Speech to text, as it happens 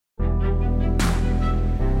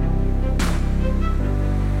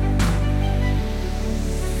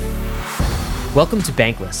Welcome to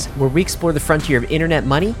Bankless, where we explore the frontier of internet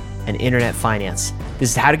money and internet finance. This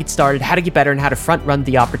is how to get started, how to get better, and how to front run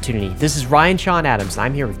the opportunity. This is Ryan Sean Adams, and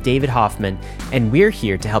I'm here with David Hoffman, and we're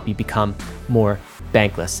here to help you become more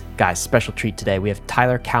bankless. Guys, special treat today. We have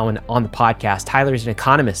Tyler Cowen on the podcast. Tyler is an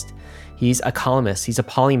economist. He's a columnist. He's a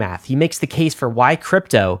polymath. He makes the case for why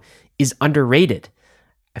crypto is underrated.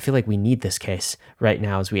 I feel like we need this case right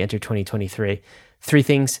now as we enter 2023. 3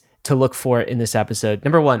 things to look for in this episode.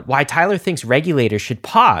 Number 1, why Tyler thinks regulators should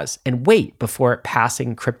pause and wait before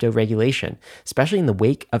passing crypto regulation, especially in the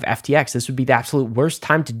wake of FTX. This would be the absolute worst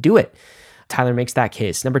time to do it. Tyler makes that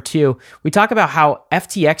case. Number 2, we talk about how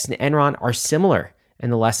FTX and Enron are similar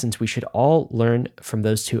and the lessons we should all learn from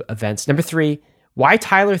those 2 events. Number 3, why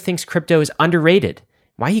Tyler thinks crypto is underrated,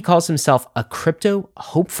 why he calls himself a crypto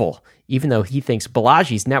hopeful, even though he thinks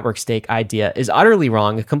Balaji's network stake idea is utterly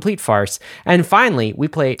wrong, a complete farce. And finally, we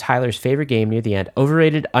play Tyler's favorite game near the end,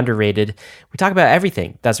 overrated, underrated. We talk about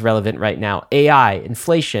everything that's relevant right now. AI,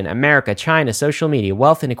 inflation, America, China, social media,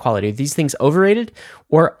 wealth inequality. Are these things overrated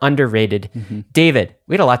or underrated? David,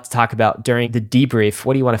 we had a lot to talk about during the debrief.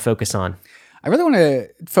 What do you want to focus on? I really want to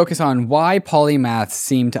focus on why polymaths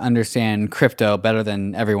seem to understand crypto better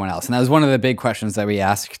than everyone else. And that was one of the big questions that we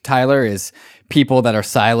asked Tyler is people that are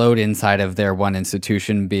siloed inside of their one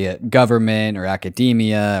institution, be it government or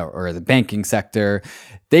academia or the banking sector.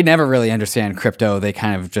 They never really understand crypto. They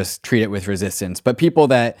kind of just treat it with resistance. But people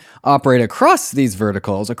that operate across these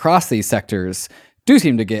verticals, across these sectors, do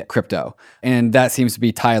seem to get crypto. And that seems to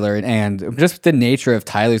be Tyler. And just the nature of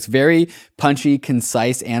Tyler's very punchy,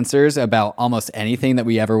 concise answers about almost anything that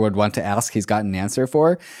we ever would want to ask, he's got an answer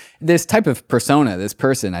for. This type of persona, this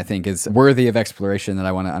person, I think is worthy of exploration that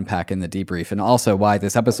I want to unpack in the debrief. And also why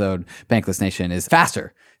this episode, Bankless Nation, is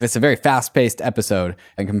faster. It's a very fast-paced episode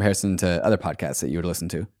in comparison to other podcasts that you would listen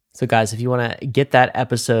to. So guys, if you want to get that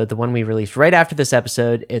episode, the one we released right after this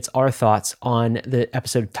episode, it's our thoughts on the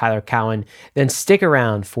episode of Tyler Cowen. Then stick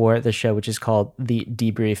around for the show, which is called The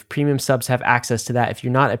Debrief. Premium subs have access to that. If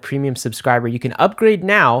you're not a premium subscriber, you can upgrade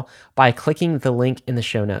now by clicking the link in the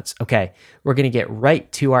show notes. Okay, we're going to get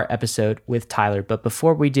right to our episode with Tyler. But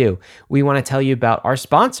before we do, we want to tell you about our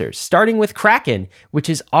sponsors, starting with Kraken, which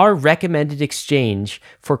is our recommended exchange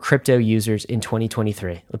for crypto users in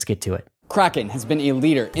 2023. Let's get to it. Kraken has been a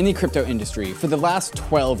leader in the crypto industry for the last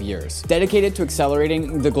 12 years. Dedicated to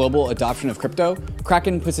accelerating the global adoption of crypto,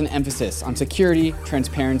 Kraken puts an emphasis on security,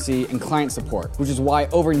 transparency, and client support, which is why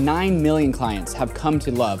over 9 million clients have come to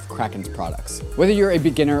love Kraken's products. Whether you're a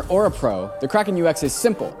beginner or a pro, the Kraken UX is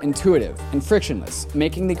simple, intuitive, and frictionless,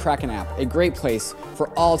 making the Kraken app a great place for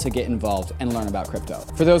all to get involved and learn about crypto.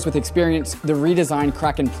 For those with experience, the redesigned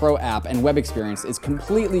Kraken Pro app and web experience is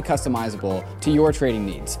completely customizable to your trading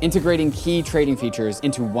needs, integrating key trading features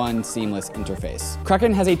into one seamless interface.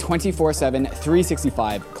 Kraken has a 24/7,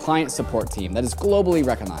 365 client support team that is globally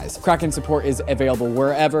recognized. Kraken support is available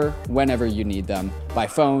wherever, whenever you need them, by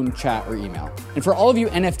phone, chat, or email. And for all of you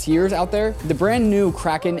NFTers out there, the brand new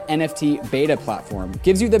Kraken NFT beta platform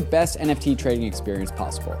gives you the best NFT trading experience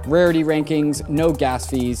possible. Rarity rankings, no gas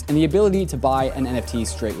fees, and the ability to buy an NFT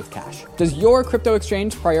straight with cash. Does your crypto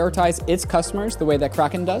exchange prioritize its customers the way that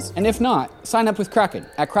Kraken does? And if not, sign up with Kraken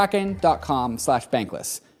at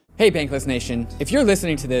kraken.com/bankless. Hey Bankless Nation, if you're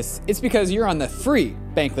listening to this, it's because you're on the free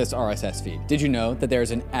Bankless RSS feed. Did you know that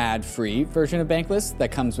there's an ad-free version of Bankless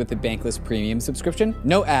that comes with the Bankless Premium subscription?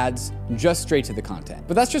 No ads, just straight to the content.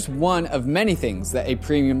 But that's just one of many things that a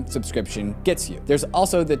premium subscription gets you. There's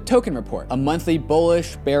also the Token Report, a monthly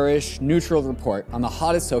bullish, bearish, neutral report on the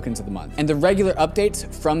hottest tokens of the month. And the regular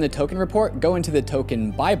updates from the Token Report go into the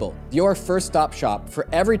Token Bible, your first stop shop for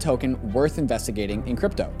every token worth investigating in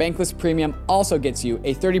crypto. Bankless Premium also gets you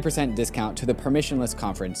a 30% discount to the permissionless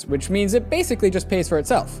conference, which means it basically just pays for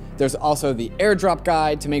itself. There's also the airdrop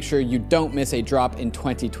guide to make sure you don't miss a drop in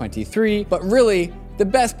 2023, but really, the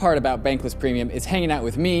best part about Bankless Premium is hanging out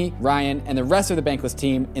with me, Ryan, and the rest of the Bankless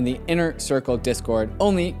team in the Inner Circle Discord,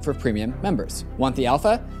 only for premium members. Want the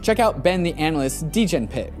alpha? Check out Ben the Analyst's DGen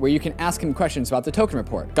Pit, where you can ask him questions about the token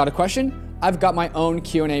report. Got a question? I've got my own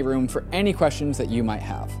Q&A room for any questions that you might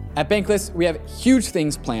have. At Bankless, we have huge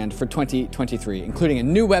things planned for 2023, including a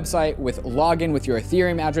new website with login with your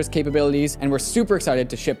Ethereum address capabilities, and we're super excited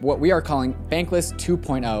to ship what we are calling Bankless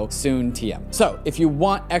 2.0 soon TM. So if you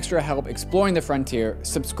want extra help exploring the frontier,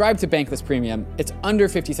 subscribe to Bankless Premium. It's under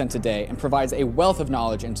 50 cents a day and provides a wealth of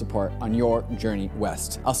knowledge and support on your journey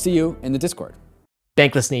west. I'll see you in the Discord.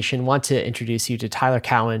 Bankless Nation, want to introduce you to Tyler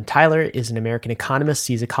Cowen. Tyler is an American economist.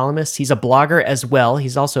 He's a columnist. He's a blogger as well.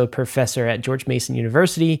 He's also a professor at George Mason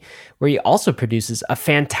University, where he also produces a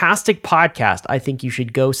fantastic podcast I think you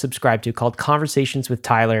should go subscribe to called Conversations with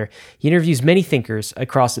Tyler. He interviews many thinkers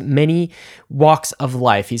across many walks of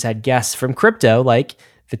life. He's had guests from crypto like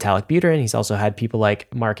Vitalik Buterin. He's also had people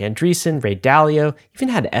like Mark Andreessen, Ray Dalio, even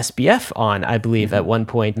had SBF on, I believe, at one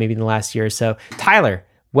point, maybe in the last year or so. Tyler,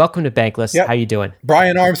 welcome to Bankless. Yep. How you doing?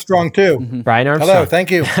 Brian Armstrong, too. Brian Armstrong. Hello, thank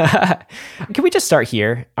you. Can we just start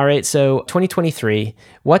here? All right, so 2023,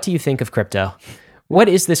 what do you think of crypto? What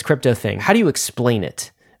is this crypto thing? How do you explain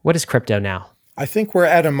it? What is crypto now? I think we're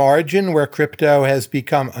at a margin where crypto has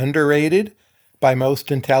become underrated by most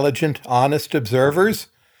intelligent, honest observers.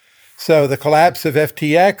 So the collapse of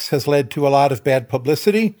FTX has led to a lot of bad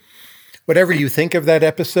publicity. Whatever you think of that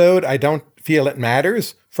episode, I don't feel it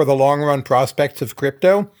matters for the long-run prospects of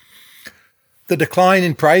crypto. The decline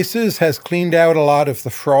in prices has cleaned out a lot of the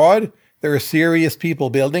fraud. There are serious people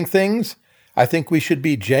building things. I think we should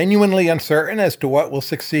be genuinely uncertain as to what will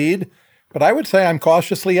succeed, but I would say I'm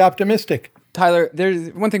cautiously optimistic. Tyler,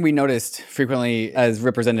 there's one thing we noticed frequently as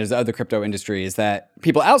representatives of the crypto industry is that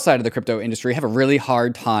people outside of the crypto industry have a really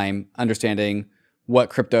hard time understanding what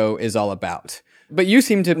crypto is all about. But you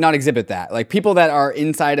seem to not exhibit that. Like people that are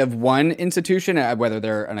inside of one institution, whether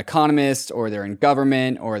they're an economist or they're in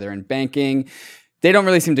government or they're in banking, they don't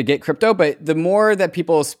really seem to get crypto. But the more that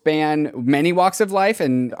people span many walks of life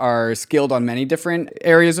and are skilled on many different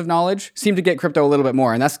areas of knowledge, seem to get crypto a little bit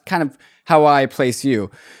more. And that's kind of how I place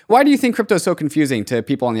you. Why do you think crypto is so confusing to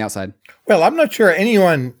people on the outside? Well, I'm not sure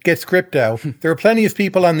anyone gets crypto. There are plenty of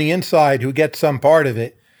people on the inside who get some part of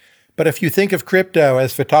it. But if you think of crypto,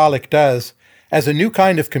 as Vitalik does, as a new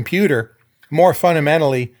kind of computer, more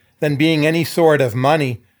fundamentally than being any sort of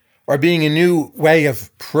money or being a new way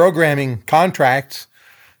of programming contracts,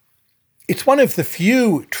 it's one of the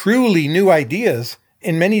few truly new ideas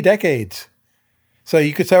in many decades. So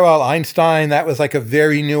you could say, well, Einstein, that was like a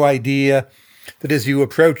very new idea, that as you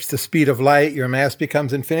approach the speed of light, your mass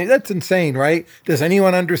becomes infinite. That's insane, right? Does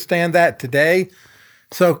anyone understand that today?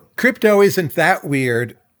 So crypto isn't that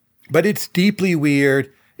weird, but it's deeply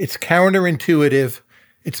weird. It's counterintuitive.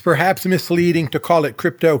 It's perhaps misleading to call it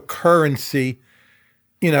cryptocurrency.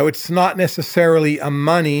 You know, it's not necessarily a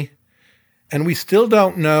money, and we still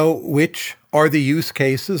don't know which are the use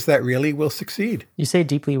cases that really will succeed. You say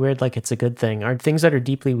deeply weird like it's a good thing. Are things that are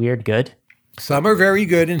deeply weird good? Some are very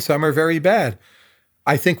good and some are very bad.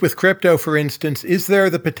 I think with crypto, for instance, is there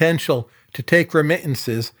the potential to take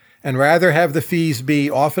remittances and rather have the fees be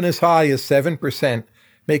often as high as 7%,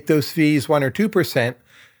 make those fees 1 or 2%?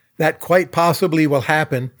 That quite possibly will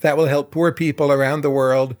happen. That will help poor people around the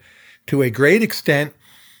world to a great extent.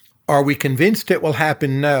 Are we convinced it will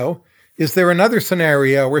happen? No. Is there another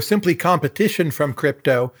scenario where simply competition from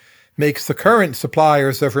crypto makes the current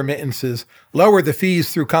suppliers of remittances lower the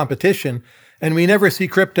fees through competition, and we never see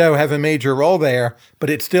crypto have a major role there,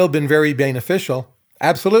 but it's still been very beneficial?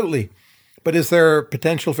 Absolutely. But is there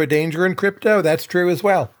potential for danger in crypto? That's true as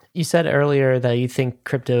well. You said earlier that you think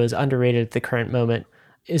crypto is underrated at the current moment.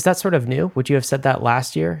 Is that sort of new? Would you have said that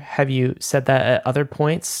last year? Have you said that at other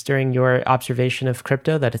points during your observation of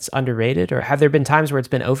crypto, that it's underrated? Or have there been times where it's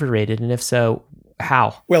been overrated? And if so,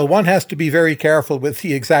 how? Well, one has to be very careful with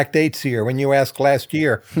the exact dates here when you ask last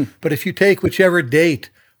year. But if you take whichever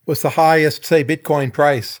date was the highest, say, Bitcoin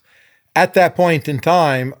price, at that point in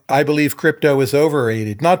time, I believe crypto is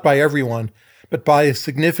overrated, not by everyone, but by a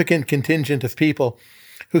significant contingent of people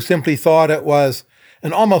who simply thought it was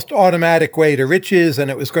an almost automatic way to riches, and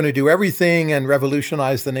it was going to do everything and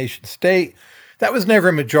revolutionize the nation state. That was never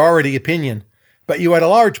a majority opinion, but you had a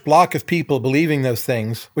large block of people believing those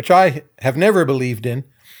things, which I have never believed in.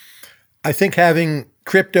 I think having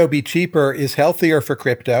crypto be cheaper is healthier for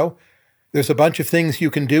crypto. There's a bunch of things you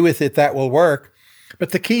can do with it that will work, but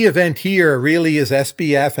the key event here really is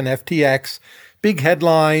SBF and FTX. Big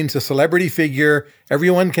headlines, a celebrity figure,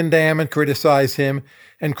 everyone can damn and criticize him,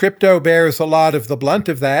 and crypto bears a lot of the blunt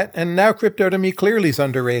of that, and now crypto to me clearly is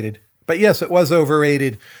underrated. But yes, it was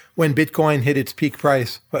overrated when Bitcoin hit its peak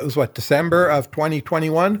price. What was December of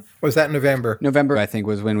 2021? Or was that November? November, I think,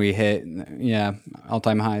 was when we hit,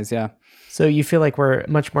 all-time highs, yeah. So you feel like we're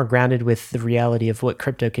much more grounded with the reality of what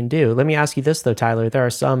crypto can do. Let me ask you this, though, Tyler. There are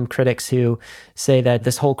some critics who say that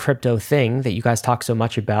this whole crypto thing that you guys talk so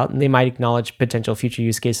much about, and they might acknowledge potential future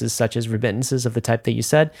use cases such as remittances of the type that you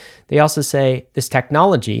said. They also say this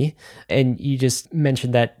technology, and you just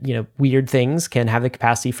mentioned that, weird things can have the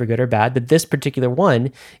capacity for good or bad, but this particular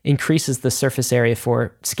one increases the surface area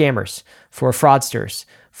for scammers, for fraudsters,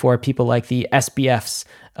 for people like the SBFs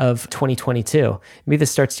of 2022. Maybe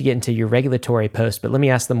this starts to get into your regulatory post, but let me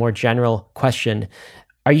ask the more general question.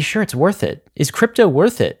 Are you sure it's worth it? Is crypto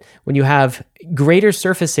worth it when you have greater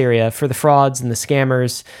surface area for the frauds and the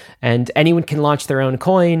scammers, and anyone can launch their own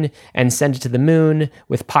coin and send it to the moon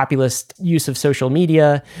with populist use of social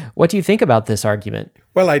media? What do you think about this argument?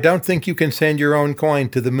 Well, I don't think you can send your own coin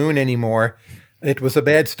to the moon anymore. It was a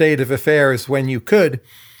bad state of affairs when you could.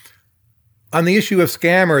 On the issue of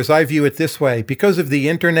scammers, I view it this way. Because of the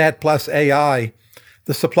internet plus AI,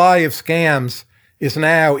 the supply of scams is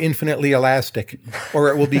now infinitely elastic, or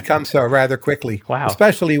it will become so rather quickly, Wow.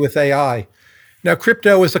 Especially with AI. Now,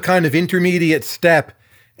 crypto is a kind of intermediate step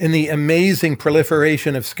in the amazing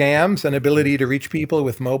proliferation of scams and ability to reach people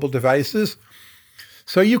with mobile devices.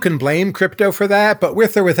 So you can blame crypto for that, but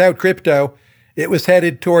with or without crypto, it was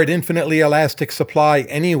headed toward infinitely elastic supply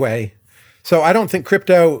anyway. So I don't think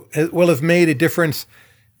crypto will have made a difference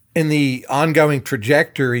in the ongoing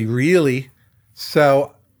trajectory, really.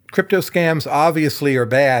 So crypto scams obviously are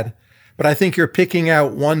bad, but I think you're picking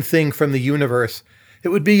out one thing from the universe. It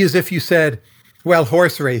would be as if you said, well,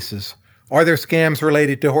 horse races. Are there scams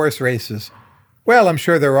related to horse races? Well, I'm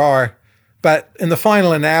sure there are, but in the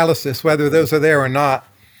final analysis, whether those are there or not,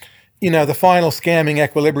 the final scamming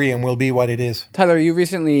equilibrium will be what it is. Tyler, you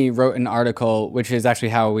recently wrote an article, which is actually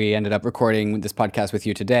how we ended up recording this podcast with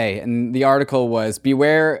you today. And the article was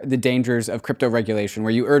Beware the Dangers of Crypto Regulation,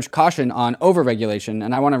 where you urge caution on overregulation.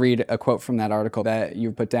 And I want to read a quote from that article that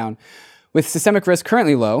you put down. With systemic risk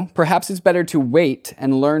currently low, perhaps it's better to wait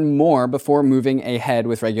and learn more before moving ahead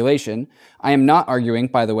with regulation. I am not arguing,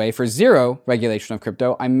 by the way, for zero regulation of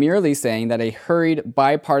crypto. I'm merely saying that a hurried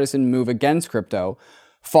bipartisan move against crypto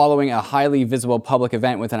following a highly visible public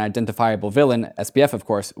event with an identifiable villain, SBF, of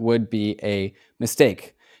course, would be a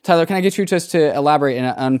mistake. Tyler, can I get you just to elaborate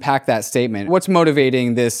and unpack that statement? What's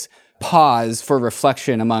motivating this pause for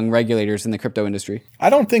reflection among regulators in the crypto industry?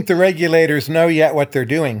 I don't think the regulators know yet what they're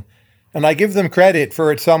doing, and I give them credit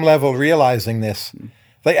for at some level realizing this.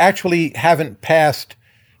 They actually haven't passed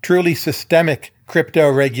truly systemic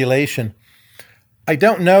crypto regulation. I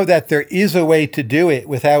don't know that there is a way to do it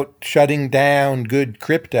without shutting down good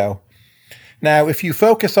crypto. Now, if you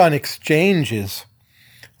focus on exchanges,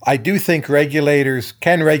 I do think regulators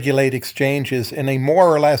can regulate exchanges in a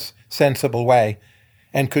more or less sensible way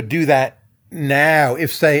and could do that now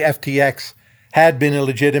if, say, FTX had been a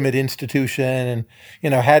legitimate institution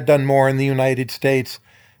and, had done more in the United States.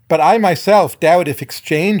 But I myself doubt if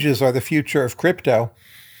exchanges are the future of crypto.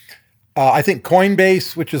 I think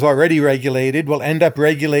Coinbase, which is already regulated, will end up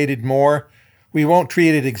regulated more. We won't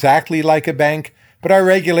treat it exactly like a bank, but our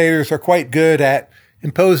regulators are quite good at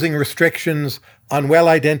imposing restrictions on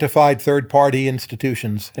well-identified third-party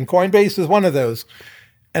institutions. And Coinbase is one of those.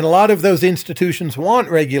 And a lot of those institutions want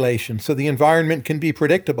regulation so the environment can be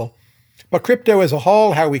predictable. But crypto as a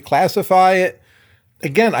whole, how we classify it,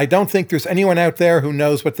 again, I don't think there's anyone out there who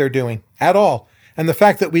knows what they're doing at all. And the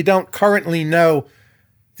fact that we don't currently know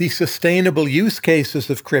the sustainable use cases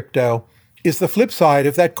of crypto is the flip side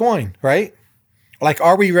of that coin, right? Like,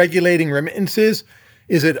 are we regulating remittances?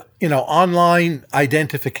 Is it, online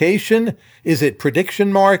identification? Is it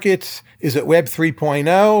prediction markets? Is it Web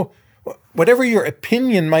 3.0? Whatever your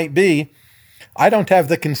opinion might be, I don't have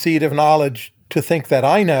the conceit of knowledge to think that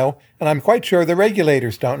I know, and I'm quite sure the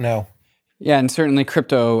regulators don't know. Yeah, and certainly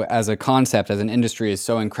crypto as a concept, as an industry, is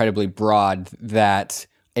so incredibly broad that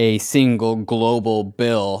a single global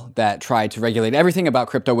bill that tried to regulate everything about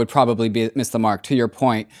crypto would probably miss the mark. To your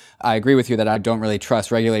point, I agree with you that I don't really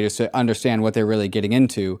trust regulators to understand what they're really getting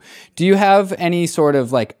into. Do you have any sort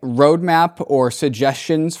of roadmap or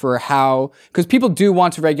suggestions for how, because people do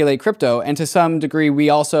want to regulate crypto, and to some degree, we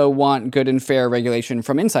also want good and fair regulation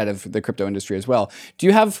from inside of the crypto industry as well. Do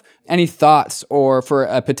you have any thoughts or for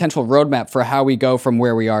a potential roadmap for how we go from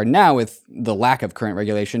where we are now with the lack of current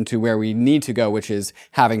regulation to where we need to go, which is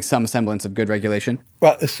having some semblance of good regulation?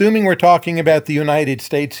 Well, assuming we're talking about the United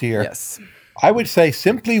States here, yes, I would say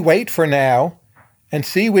simply wait for now and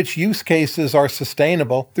see which use cases are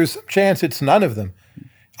sustainable. There's some chance it's none of them.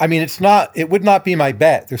 I mean, it would not be my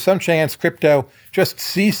bet. There's some chance crypto just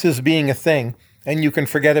ceases being a thing and you can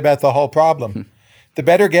forget about the whole problem. The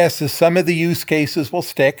better guess is some of the use cases will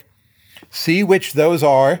stick, see which those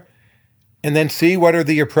are, and then see what are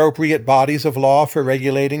the appropriate bodies of law for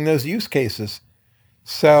regulating those use cases.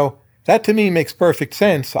 So that to me makes perfect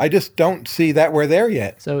sense. I just don't see that we're there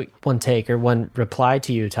yet. So one take or one reply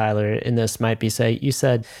to you, Tyler, in this might be, say, you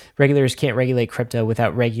said regulators can't regulate crypto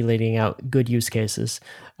without regulating out good use cases.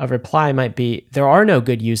 A reply might be, there are no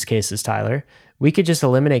good use cases, Tyler. we could just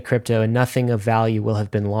eliminate crypto and nothing of value will have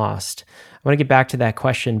been lost. I want to get back to that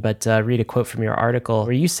question, but read a quote from your article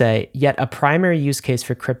where you say, yet a primary use case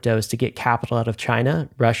for crypto is to get capital out of China,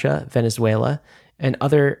 Russia, Venezuela, and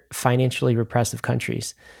other financially repressive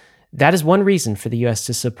countries. That is one reason for the US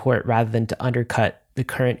to support rather than to undercut the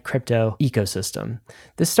current crypto ecosystem.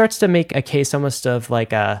 This starts to make a case almost of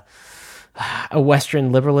like a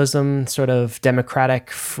Western liberalism, sort of democratic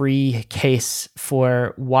free case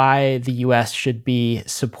for why the US should be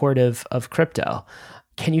supportive of crypto.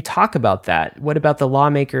 Can you talk about that? What about the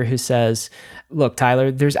lawmaker who says, look,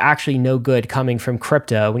 Tyler, there's actually no good coming from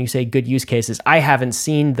crypto? When you say good use cases, I haven't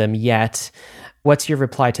seen them yet. What's your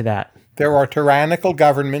reply to that? There are tyrannical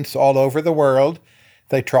governments all over the world.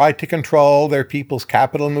 They try to control their people's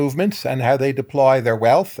capital movements and how they deploy their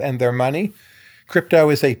wealth and their money. Crypto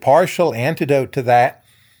is a partial antidote to that.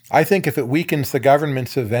 I think if it weakens the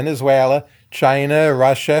governments of Venezuela, China,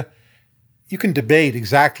 Russia, you can debate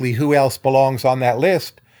exactly who else belongs on that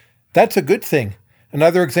list. That's a good thing.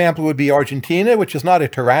 Another example would be Argentina, which is not a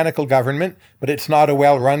tyrannical government, but it's not a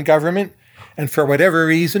well-run government. And for whatever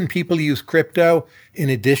reason, people use crypto in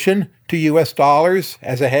addition to US dollars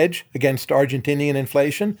as a hedge against Argentinian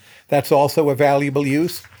inflation. That's also a valuable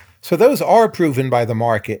use. So those are proven by the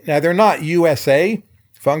market. Now, they're not USA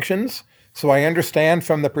functions, so I understand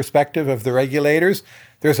from the perspective of the regulators,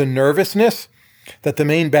 there's a nervousness that the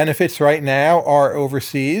main benefits right now are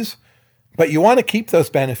overseas. But you want to keep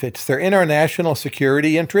those benefits. They're in our national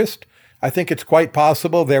security interest. I think it's quite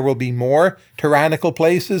possible there will be more tyrannical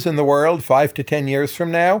places in the world 5 to 10 years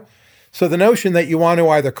from now. So the notion that you want to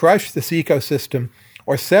either crush this ecosystem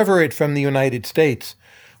or sever it from the United States,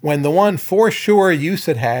 when the one for sure use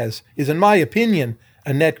it has is, in my opinion,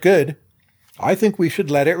 a net good, I think we should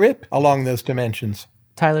let it rip along those dimensions.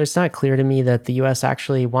 Tyler, it's not clear to me that the US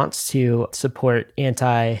actually wants to support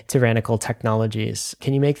anti-tyrannical technologies.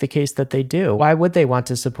 Can you make the case that they do? Why would they want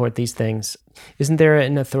to support these things? Isn't there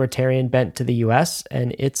an authoritarian bent to the US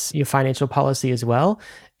and its financial policy as well?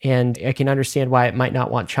 And I can understand why it might not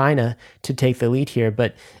want China to take the lead here,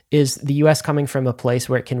 but is the US coming from a place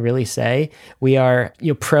where it can really say we are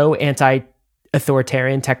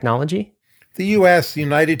pro-anti-authoritarian technology? The US, the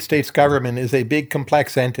United States government, is a big,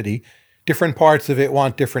 complex entity. Different parts of it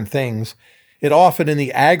want different things. It often, in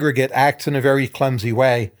the aggregate, acts in a very clumsy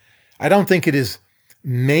way. I don't think it is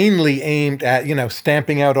mainly aimed at,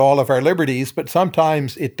 stamping out all of our liberties, but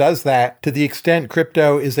sometimes it does that. To the extent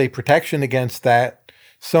crypto is a protection against that,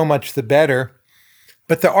 so much the better.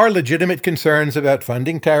 But there are legitimate concerns about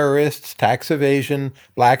funding terrorists, tax evasion,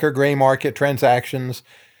 black or gray market transactions.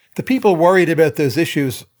 The people worried about those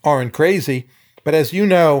issues aren't crazy, but as you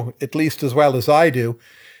know, at least as well as I do,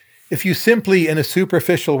 if you simply, in a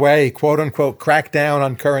superficial way, quote unquote, crack down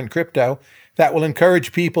on current crypto, that will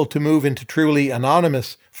encourage people to move into truly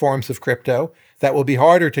anonymous forms of crypto. That will be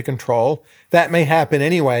harder to control. That may happen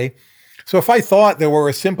anyway. So if I thought there were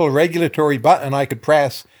a simple regulatory button I could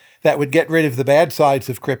press that would get rid of the bad sides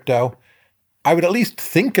of crypto, I would at least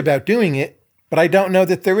think about doing it, but I don't know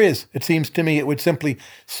that there is. It seems to me it would simply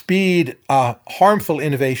speed harmful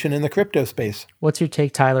innovation in the crypto space. What's your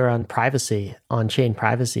take, Tyler, on privacy, on-chain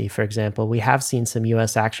privacy, for example? We have seen some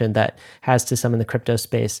US action that has, to some in the crypto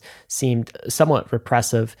space, seemed somewhat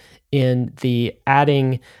repressive in the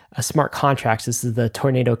adding smart contracts. This is the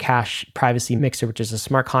Tornado Cash privacy mixer, which is a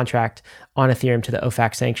smart contract on Ethereum to the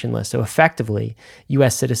OFAC sanction list. So effectively,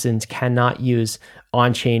 US citizens cannot use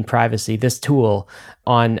on-chain privacy, this tool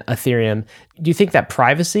on Ethereum. Do you think that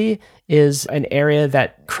privacy is an area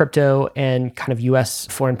that crypto and kind of US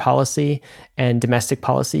foreign policy and domestic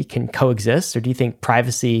policy can coexist? Or do you think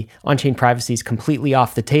privacy, on-chain privacy, is completely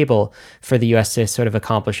off the table for the US to sort of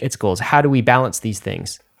accomplish its goals? How do we balance these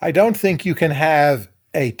things? I don't think you can have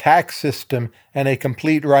a tax system and a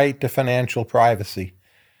complete right to financial privacy.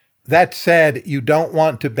 That said, you don't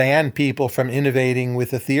want to ban people from innovating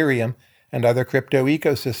with Ethereum and other crypto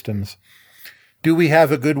ecosystems. Do we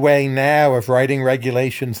have a good way now of writing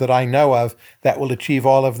regulations that I know of that will achieve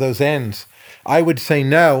all of those ends? I would say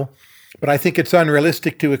no, but I think it's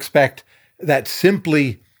unrealistic to expect that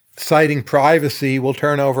simply citing privacy will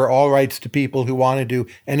turn over all rights to people who want to do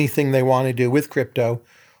anything they want to do with crypto.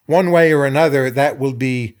 One way or another, that will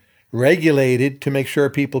be regulated to make sure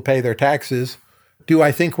people pay their taxes. Do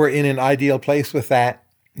I think we're in an ideal place with that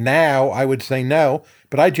now? I would say no,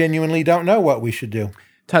 but I genuinely don't know what we should do.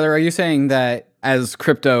 Tyler, are you saying that as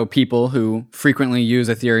crypto people who frequently use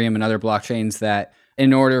Ethereum and other blockchains, that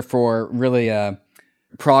in order for really a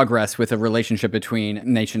progress with a relationship between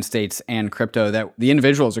nation states and crypto that the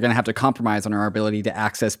individuals are going to have to compromise on our ability to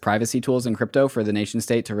access privacy tools in crypto for the nation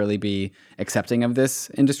state to really be accepting of this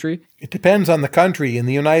industry? It depends on the country. In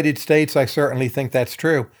the United States, I certainly think that's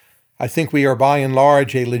true. I think we are by and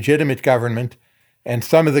large a legitimate government, and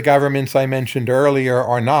some of the governments I mentioned earlier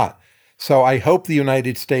are not. So I hope the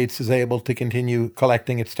United States is able to continue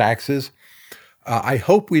collecting its taxes. I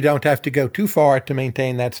hope we don't have to go too far to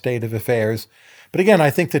maintain that state of affairs. But again, I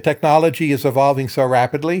think the technology is evolving so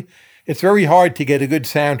rapidly, it's very hard to get a good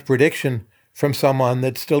sound prediction from someone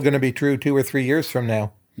that's still going to be true 2 or 3 years from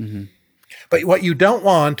now. Mm-hmm. But what you don't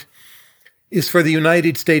want is for the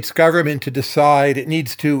United States government to decide it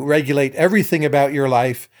needs to regulate everything about your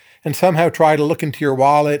life and somehow try to look into your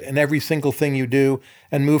wallet and every single thing you do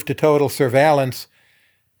and move to total surveillance.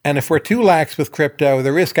 And if we're too lax with crypto,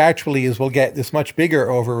 the risk actually is we'll get this much bigger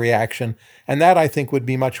overreaction. And that, I think, would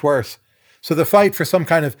be much worse. So the fight for some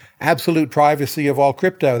kind of absolute privacy of all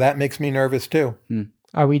crypto, that makes me nervous too.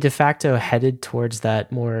 Are we de facto headed towards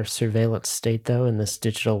that more surveillance state, though, in this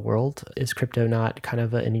digital world? Is crypto not kind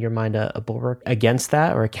of, in your mind, a bulwark against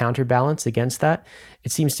that or a counterbalance against that?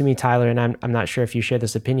 It seems to me, Tyler, and I'm not sure if you share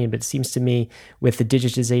this opinion, but it seems to me with the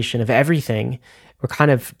digitization of everything, we're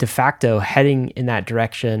kind of de facto heading in that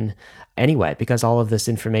direction anyway, because all of this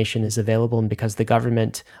information is available and because the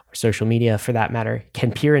government or social media, for that matter,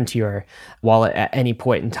 can peer into your wallet at any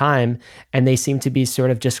point in time. And they seem to be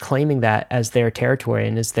sort of just claiming that as their territory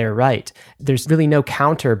and as their right. There's really no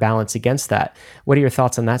counterbalance against that. What are your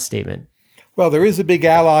thoughts on that statement? Well, there is a big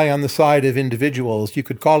ally on the side of individuals. You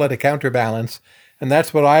could call it a counterbalance. And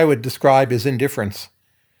that's what I would describe as indifference.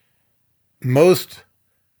 Most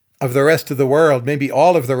of the rest of the world, maybe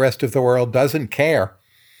all of the rest of the world, doesn't care.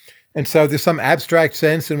 And so there's some abstract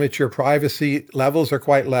sense in which your privacy levels are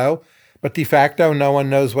quite low, but de facto, no one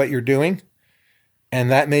knows what you're doing.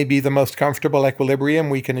 And that may be the most comfortable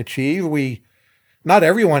equilibrium we can achieve. Not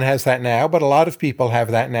everyone has that now, but a lot of people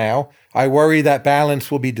have that now. I worry that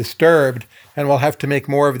balance will be disturbed and we'll have to make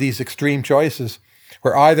more of these extreme choices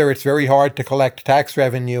where either it's very hard to collect tax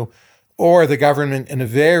revenue or the government in a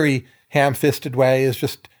very ham-fisted way is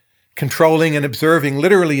just controlling and observing,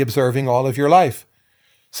 literally observing all of your life.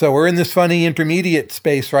 So we're in this funny intermediate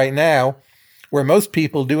space right now where most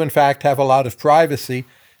people do in fact have a lot of privacy,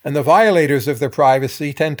 and the violators of their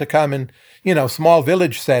privacy tend to come in, small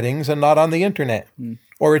village settings and not on the internet.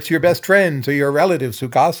 Or it's your best friends or your relatives who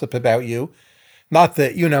gossip about you. Not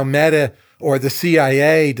that, Meta or the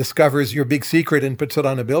CIA discovers your big secret and puts it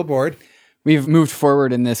on a billboard. We've moved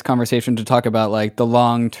forward in this conversation to talk about like the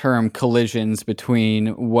long-term collisions between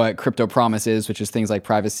what crypto promises, which is things like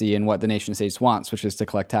privacy, and what the nation states wants, which is to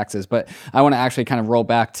collect taxes. But I want to actually kind of roll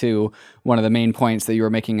back to one of the main points that you were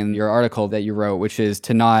making in your article that you wrote, which is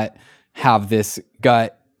to not have this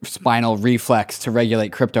gut spinal reflex to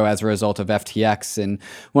regulate crypto as a result of FTX. And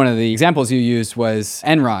one of the examples you used was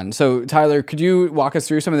Enron. So Tyler, could you walk us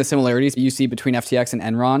through some of the similarities you see between FTX and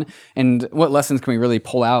Enron, and what lessons can we really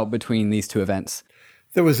pull out between these two events?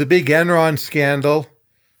 There was a big Enron scandal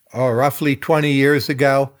roughly 20 years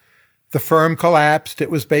ago. The firm collapsed. It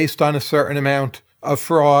was based on a certain amount of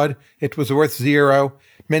fraud. It was worth zero.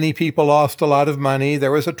 Many people lost a lot of money. There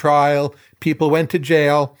was a trial. People went to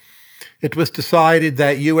jail. It was decided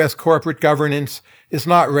that U.S. corporate governance is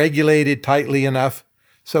not regulated tightly enough,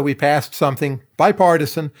 so we passed something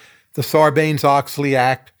bipartisan, the Sarbanes-Oxley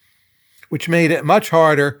Act, which made it much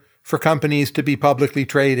harder for companies to be publicly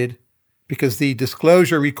traded because the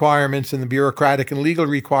disclosure requirements and the bureaucratic and legal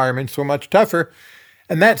requirements were much tougher.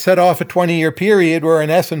 And that set off a 20-year period where,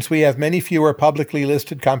 in essence, we have many fewer publicly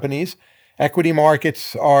listed companies. Equity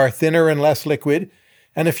markets are thinner and less liquid.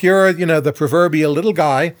 And if you're, the proverbial little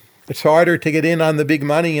guy, it's harder to get in on the big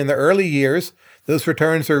money in the early years. Those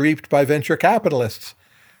returns are reaped by venture capitalists.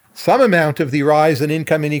 Some amount of the rise in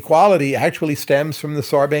income inequality actually stems from the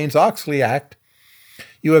Sarbanes-Oxley Act.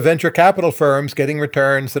 You have venture capital firms getting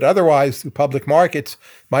returns that otherwise through public markets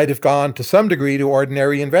might have gone to some degree to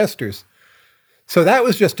ordinary investors. So that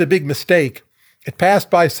was just a big mistake. It passed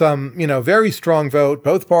by some, very strong vote,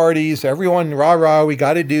 both parties, everyone, rah, we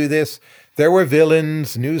got to do this. There were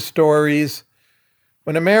villains, news stories.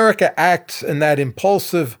 When America acts in that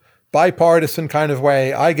impulsive, bipartisan kind of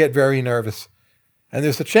way, I get very nervous. And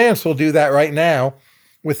there's a chance we'll do that right now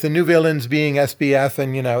with the new villains being SBF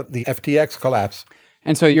and, the FTX collapse.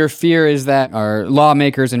 And so your fear is that our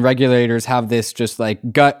lawmakers and regulators have this just like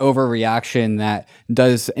gut overreaction that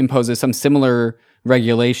imposes some similar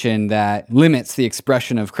regulation that limits the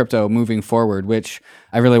expression of crypto moving forward, which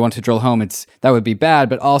I really want to drill home. That would be bad,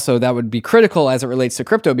 but also that would be critical as it relates to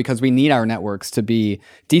crypto because we need our networks to be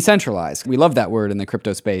decentralized. We love that word in the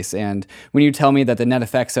crypto space. And when you tell me that the net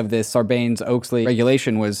effects of this Sarbanes-Oxley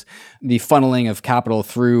regulation was the funneling of capital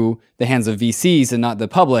through the hands of VCs and not the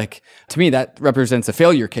public, to me, that represents a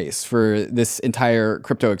failure case for this entire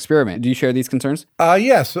crypto experiment. Do you share these concerns?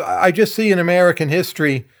 Yes. I just see in American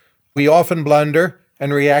history, we often blunder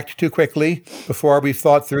and react too quickly before we've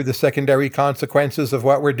thought through the secondary consequences of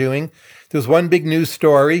what we're doing. There's one big news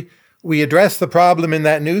story. We address the problem in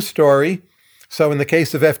that news story. So in the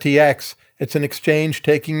case of FTX, it's an exchange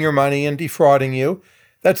taking your money and defrauding you.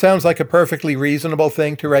 That sounds like a perfectly reasonable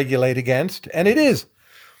thing to regulate against, and it is.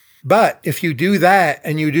 But if you do that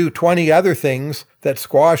and you do 20 other things that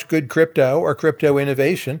squash good crypto or crypto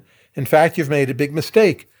innovation, in fact, you've made a big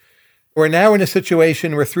mistake. We're now in a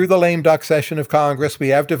situation where through the lame duck session of Congress, we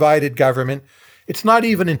have divided government. It's not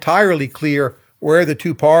even entirely clear where the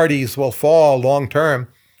two parties will fall long term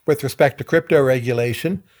with respect to crypto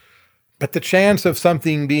regulation. But the chance of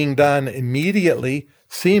something being done immediately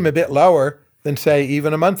seem a bit lower than, say,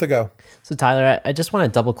 even a month ago. So Tyler, I just want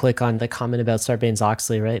to double click on the comment about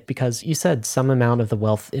Sarbanes-Oxley, right? Because you said some amount of the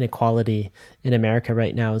wealth inequality in America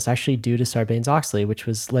right now is actually due to Sarbanes-Oxley, which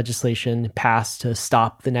was legislation passed to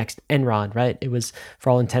stop the next Enron, right? It was,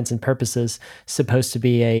 for all intents and purposes, supposed to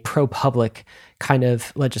be a pro-public kind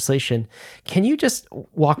of legislation. Can you just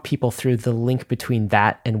walk people through the link between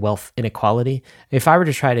that and wealth inequality? If I were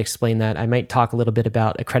to try to explain that, I might talk a little bit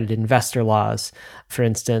about accredited investor laws, for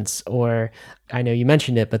instance, or I know you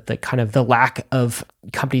mentioned it, but the kind of the lack of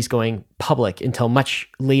companies going public until much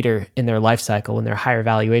later in their life cycle when they're higher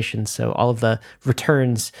valuations. So all of the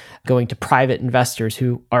returns going to private investors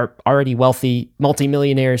who are already wealthy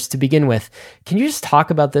multimillionaires to begin with. Can you just talk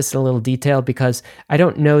about this in a little detail? Because I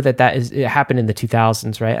don't know it happened in the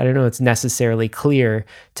 2000s, right? I don't know it's necessarily clear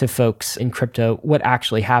to folks in crypto what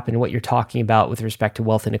actually happened, what you're talking about with respect to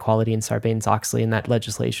wealth inequality and Sarbanes-Oxley and that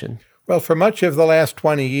legislation. Well, for much of the last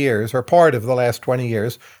 20 years, or part of the last 20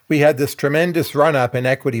 years, we had this tremendous run-up in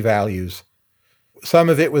equity values. Some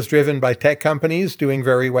of it was driven by tech companies doing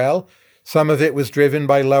very well. Some of it was driven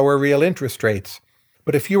by lower real interest rates.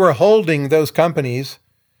 But if you were holding those companies,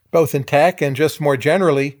 both in tech and just more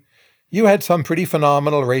generally, you had some pretty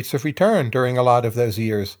phenomenal rates of return during a lot of those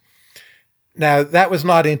years. Now, that was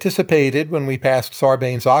not anticipated when we passed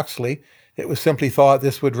Sarbanes-Oxley. It was simply thought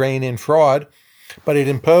this would rein in fraud. But it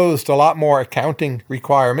imposed a lot more accounting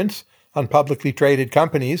requirements on publicly traded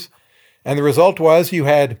companies. And the result was you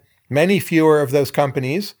had many fewer of those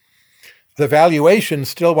companies. The valuation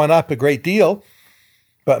still went up a great deal,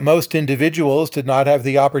 but most individuals did not have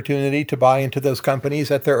the opportunity to buy into those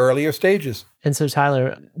companies at their earlier stages. And so,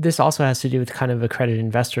 Tyler, this also has to do with kind of accredited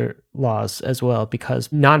investor laws as well,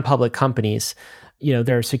 because non-public companies,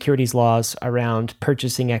 there are securities laws around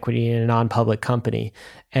purchasing equity in a non-public company.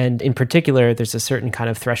 And in particular, there's a certain kind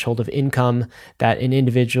of threshold of income that an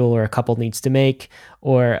individual or a couple needs to make,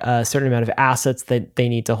 or a certain amount of assets that they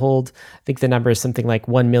need to hold. I think the number is something like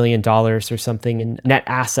 $1 million or something in net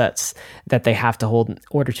assets that they have to hold in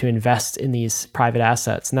order to invest in these private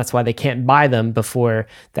assets. And that's why they can't buy them before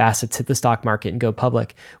the assets hit the stock market and go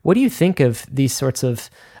public. What do you think of these sorts of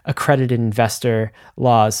accredited investor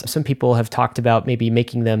laws? Some people have talked about maybe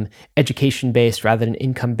making them education-based rather than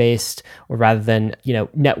income-based, or rather than,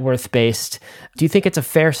 net worth-based. Do you think it's a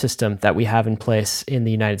fair system that we have in place in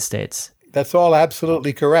the United States? That's all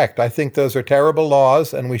absolutely correct. I think those are terrible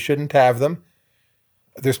laws and we shouldn't have them.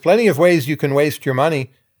 There's plenty of ways you can waste your money.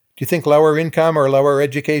 Do you think lower income or lower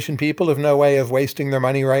education people have no way of wasting their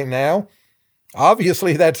money right now?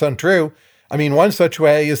 Obviously, that's untrue. I mean, one such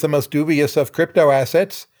way is the most dubious of crypto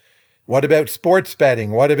assets. What about sports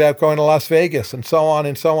betting? What about going to Las Vegas? And so on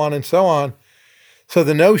and so on and so on. So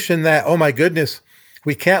the notion that, oh my goodness,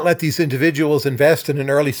 we can't let these individuals invest in an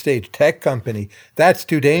early stage tech company, that's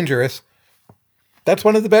too dangerous. That's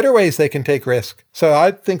one of the better ways they can take risk. So I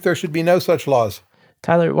think there should be no such laws.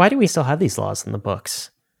 Tyler, why do we still have these laws in the books?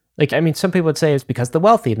 Some people would say it's because the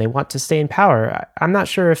wealthy and they want to stay in power. I'm not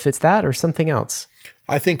sure if it's that or something else.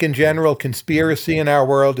 I think in general, conspiracy in our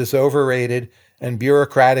world is overrated and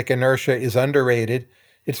bureaucratic inertia is underrated.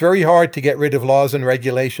 It's very hard to get rid of laws and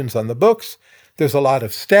regulations on the books. There's a lot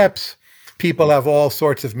of steps. People have all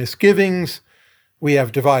sorts of misgivings. We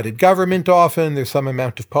have divided government often. There's some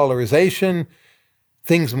amount of polarization.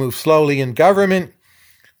 Things move slowly in government.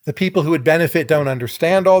 The people who would benefit don't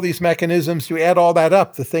understand all these mechanisms. You add all that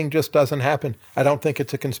up, the thing just doesn't happen. I don't think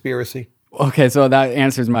it's a conspiracy. Okay, so that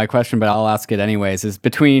answers my question, but I'll ask it anyways. Is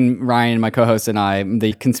between Ryan, my co-host, and I,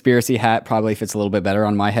 the conspiracy hat probably fits a little bit better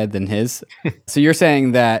on my head than his. So you're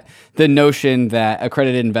saying that the notion that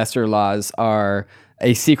accredited investor laws are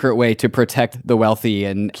a secret way to protect the wealthy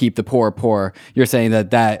and keep the poor poor, you're saying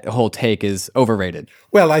that that whole take is overrated.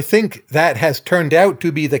 Well, I think that has turned out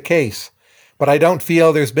to be the case, but I don't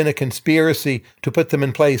feel there's been a conspiracy to put them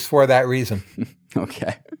in place for that reason.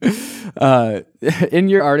 Okay. In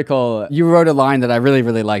your article, you wrote a line that I really,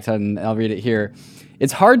 really liked, and I'll read it here.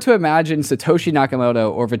 It's hard to imagine Satoshi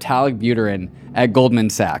Nakamoto or Vitalik Buterin at Goldman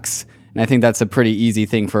Sachs. And I think that's a pretty easy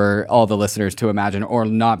thing for all the listeners to imagine or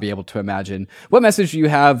not be able to imagine. What message do you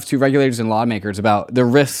have to regulators and lawmakers about the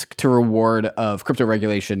risk to reward of crypto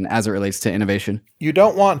regulation as it relates to innovation? You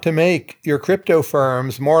don't want to make your crypto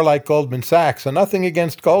firms more like Goldman Sachs, and nothing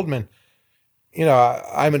against Goldman. You know,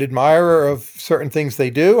 I'm an admirer of certain things they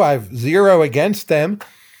do. I've zero against them.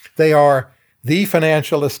 They are the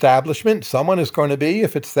financial establishment. Someone is going to be.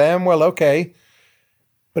 If it's them, well, okay.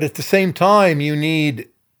 But at the same time, you need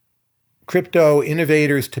crypto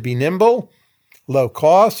innovators to be nimble, low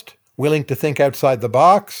cost, willing to think outside the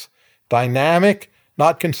box, dynamic,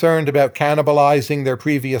 not concerned about cannibalizing their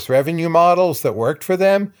previous revenue models that worked for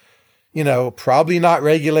them, you know, probably not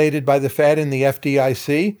regulated by the Fed and the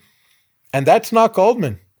FDIC. And that's not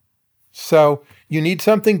Goldman. So you need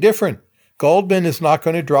something different. Goldman is not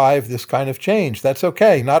going to drive this kind of change. That's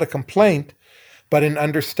okay, not a complaint, but in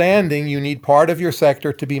understanding you need part of your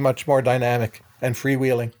sector to be much more dynamic and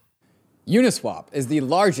freewheeling. Uniswap is the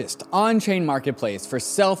largest on-chain marketplace for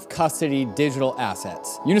self-custody digital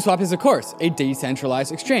assets. Uniswap is, of course, a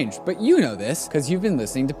decentralized exchange, but you know this because you've been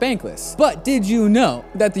listening to Bankless. But did you know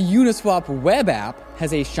that the Uniswap web app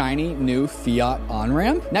has a shiny new fiat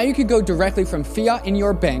on-ramp? Now you can go directly from fiat in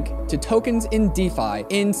your bank to tokens in DeFi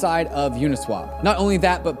inside of Uniswap. Not only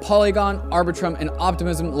that, but Polygon, Arbitrum, and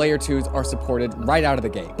Optimism Layer 2s are supported right out of the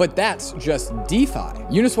gate. But that's just DeFi.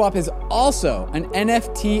 Uniswap is also an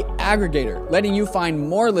NFT aggregator, letting you find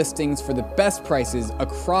more listings for the best prices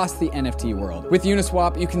across the NFT world. With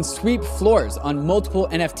Uniswap, you can sweep floors on multiple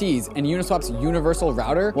NFTs, and Uniswap's universal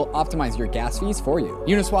router will optimize your gas fees for you.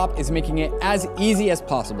 Uniswap is making it as easy as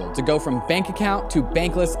possible to go from bank account to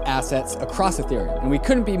bankless assets across Ethereum, and we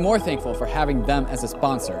couldn't be more thankful for having them as a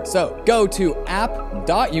sponsor. So go to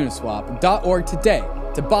app.uniswap.org today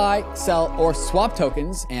to buy, sell, or swap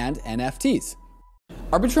tokens and NFTs.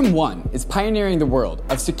 Arbitrum One is pioneering the world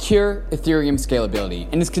of secure Ethereum scalability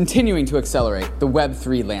and is continuing to accelerate the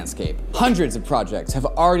Web3 landscape. Hundreds of projects have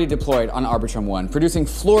already deployed on Arbitrum One, producing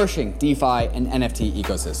flourishing DeFi and NFT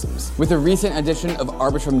ecosystems. With the recent addition of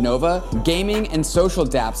Arbitrum Nova, gaming and social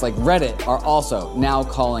dApps like Reddit are also now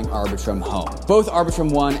calling Arbitrum home. Both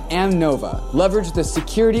Arbitrum One and Nova leverage the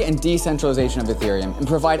security and decentralization of Ethereum and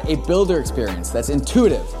provide a builder experience that's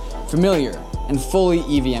intuitive, familiar, and fully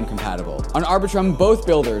EVM compatible. On Arbitrum, both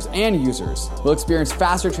builders and users will experience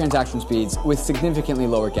faster transaction speeds with significantly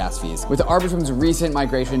lower gas fees. With Arbitrum's recent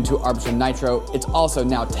migration to Arbitrum Nitro, it's also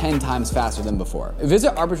now 10 times faster than before.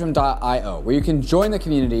 Visit arbitrum.io, where you can join the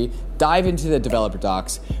community, dive into the developer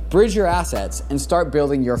docs, bridge your assets, and start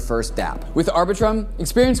building your first dApp. With Arbitrum,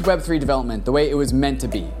 experience Web3 development the way it was meant to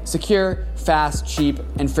be: secure, fast, cheap,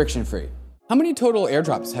 and friction-free. How many total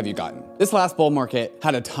airdrops have you gotten? This last bull market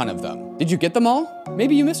had a ton of them. Did you get them all?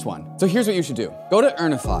 Maybe you missed one. So here's what you should do. Go to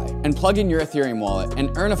Earnify and plug in your Ethereum wallet, and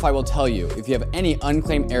Earnify will tell you if you have any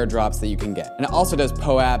unclaimed airdrops that you can get. And it also does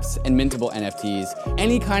POAPs and mintable NFTs.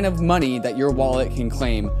 Any kind of money that your wallet can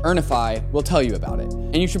claim, Earnify will tell you about it.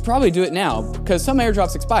 And you should probably do it now because some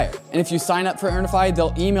airdrops expire. And if you sign up for Earnify,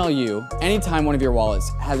 they'll email you anytime one of your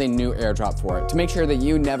wallets has a new airdrop for it to make sure that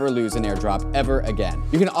you never lose an airdrop ever again.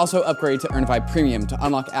 You can also upgrade to Earnify Premium to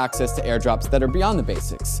unlock access to airdrops that are beyond the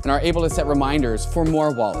basics and are able to set reminders for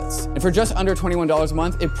more wallets. And for just under $21 a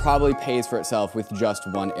month, it probably pays for itself with just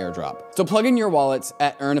one airdrop. So plug in your wallets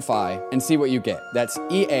at Earnify and see what you get. That's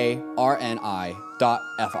EARNI.FI.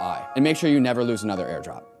 And make sure you never lose another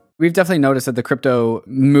airdrop. We've definitely noticed that the crypto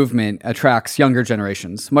movement attracts younger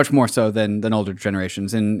generations, much more so than older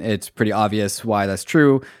generations. And it's pretty obvious why that's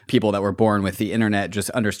true. People that were born with the internet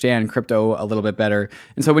just understand crypto a little bit better.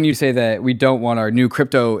 And so when you say that we don't want our new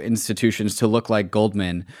crypto institutions to look like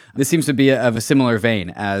Goldman, this seems to be of a similar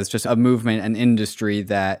vein as just a movement, an industry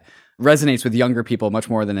that resonates with younger people much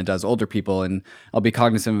more than it does older people. And I'll be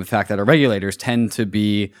cognizant of the fact that our regulators tend to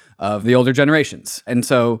be of the older generations. And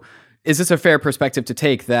so is this a fair perspective to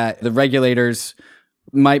take, that the regulators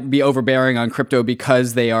might be overbearing on crypto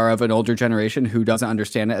because they are of an older generation who doesn't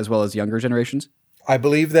understand it as well as younger generations? I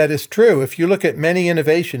believe that is true. If you look at many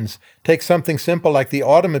innovations, take something simple like the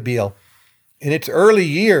automobile. In its early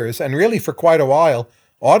years, and really for quite a while,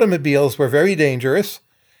 automobiles were very dangerous.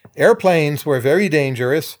 Airplanes were very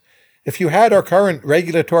dangerous. If you had our current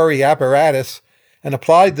regulatory apparatus and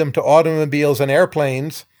applied them to automobiles and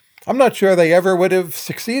airplanes, I'm not sure they ever would have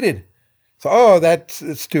succeeded. So,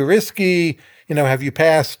 it's too risky. Have you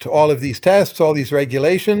passed all of these tests, all these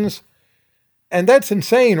regulations? And that's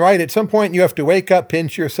insane, right? At some point, you have to wake up,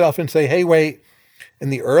 pinch yourself, and say, hey, wait, in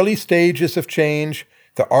the early stages of change,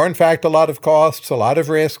 there are, in fact, a lot of costs, a lot of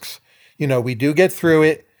risks. We do get through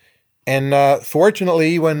it. And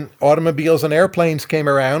fortunately, when automobiles and airplanes came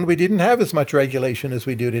around, we didn't have as much regulation as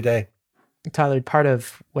we do today. Tyler, part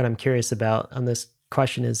of what I'm curious about on this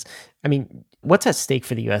question is, what's at stake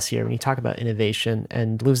for the U.S. here when you talk about innovation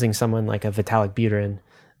and losing someone like a Vitalik Buterin,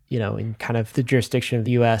 in kind of the jurisdiction of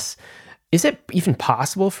the U.S.? Is it even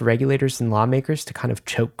possible for regulators and lawmakers to kind of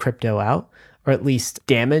choke crypto out, or at least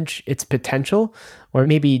damage its potential, or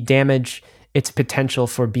maybe damage its potential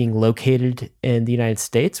for being located in the United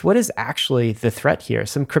States? What is actually the threat here?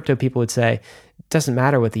 Some crypto people would say, it doesn't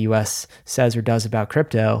matter what the US says or does about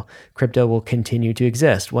crypto. Crypto will continue to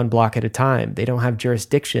exist one block at a time. They don't have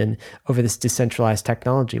jurisdiction over this decentralized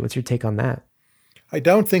technology. What's your take on that? I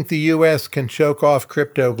don't think the US can choke off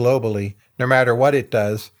crypto globally, no matter what it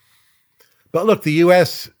does. But look, the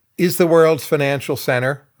US is the world's financial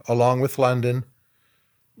center, along with London,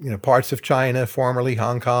 parts of China, formerly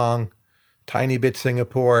Hong Kong, tiny bit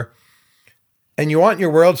Singapore. And you want your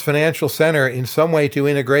world's financial center in some way to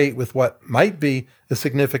integrate with what might be a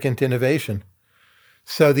significant innovation.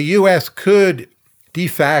 So the US could de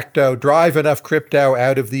facto drive enough crypto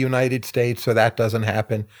out of the United States so that doesn't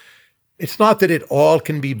happen. It's not that it all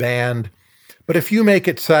can be banned, but if you make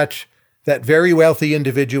it such that very wealthy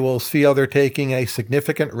individuals feel they're taking a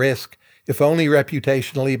significant risk, if only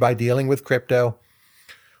reputationally, by dealing with crypto,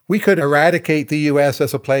 we could eradicate the US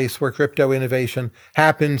as a place where crypto innovation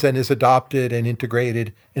happens and is adopted and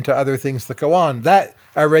integrated into other things that go on. That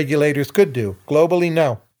our regulators could do. Globally,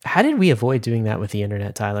 no. How did we avoid doing that with the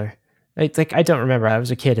internet, Tyler? I don't remember. I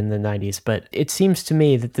was a kid in the 90s, but it seems to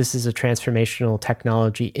me that this is a transformational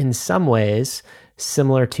technology in some ways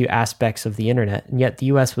similar to aspects of the internet. And yet the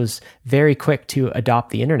US was very quick to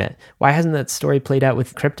adopt the internet. Why hasn't that story played out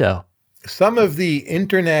with crypto? Some of the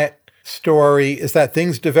internet story is that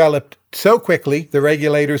things developed so quickly, the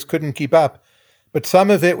regulators couldn't keep up. But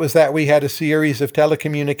some of it was that we had a series of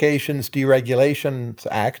telecommunications deregulation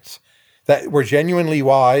acts that were genuinely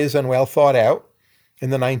wise and well thought out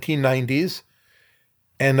in the 1990s.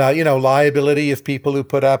 And, liability of people who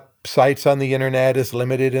put up sites on the internet is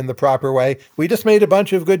limited in the proper way. We just made a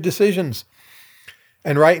bunch of good decisions.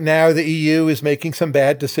 And right now, the EU is making some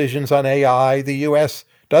bad decisions on AI. The US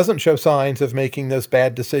doesn't show signs of making those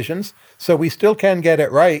bad decisions. So we still can get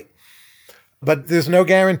it right. But there's no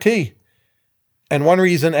guarantee. And one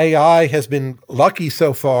reason AI has been lucky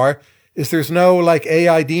so far is there's no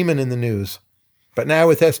AI demon in the news. But now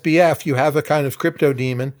with SBF, you have a kind of crypto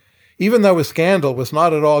demon. Even though a scandal was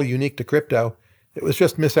not at all unique to crypto, it was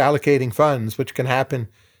just misallocating funds, which can happen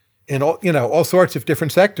in all sorts of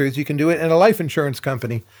different sectors. You can do it in a life insurance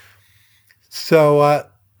company. So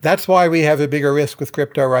that's why we have a bigger risk with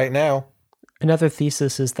crypto right now. Another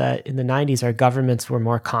thesis is that in the 90s, our governments were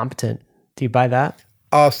more competent. Do you buy that?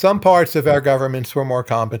 Some parts of our governments were more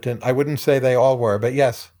competent. I wouldn't say they all were, but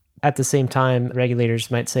yes. At the same time, regulators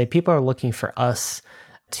might say people are looking for us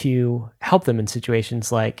to help them in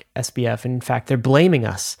situations like SBF. And in fact, they're blaming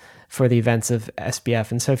us for the events of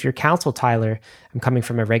SBF. And so if your counsel, Tyler, I'm coming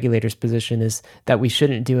from a regulator's position, is that we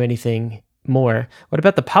shouldn't do anything more, what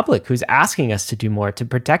about the public who's asking us to do more to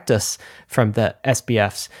protect us from the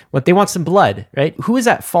SBFs? What they want some blood, right? Who is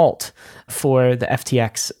at fault for the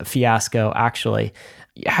FTX fiasco, actually?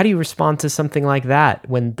 How do you respond to something like that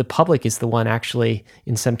when the public is the one actually,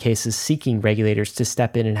 in some cases, seeking regulators to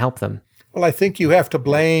step in and help them? Well, I think you have to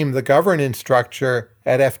blame the governance structure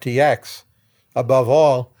at FTX above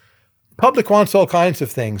all. Public wants all kinds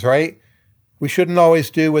of things, right? We shouldn't always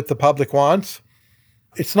do what the public wants.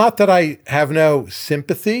 It's not that I have no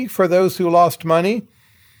sympathy for those who lost money,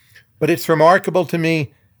 but it's remarkable to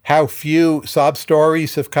me how few sob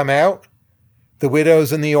stories have come out. The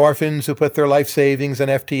widows and the orphans who put their life savings in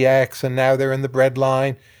FTX and now they're in the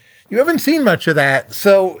breadline. You haven't seen much of that.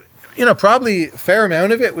 So, probably a fair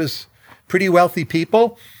amount of it was pretty wealthy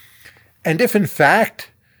people. And if in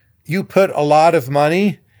fact you put a lot of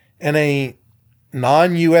money in a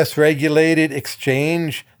non-US regulated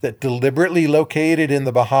exchange that deliberately located in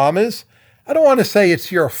the Bahamas, I don't want to say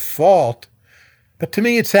it's your fault, but to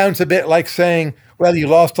me it sounds a bit like saying, well, you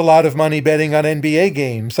lost a lot of money betting on NBA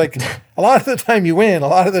games. A lot of the time you win, a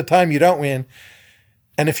lot of the time you don't win.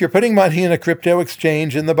 And if you're putting money in a crypto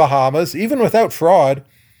exchange in the Bahamas, even without fraud,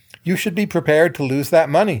 you should be prepared to lose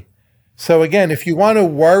that money. So again, if you want to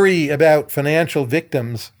worry about financial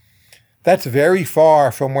victims, that's very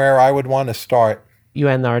far from where I would want to start. You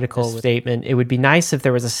end the article with a statement, it would be nice if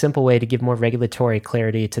there was a simple way to give more regulatory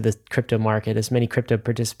clarity to the crypto market, as many crypto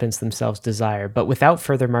participants themselves desire. But without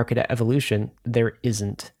further market evolution, there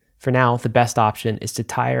isn't. For now, the best option is to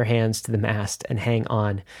tie our hands to the mast and hang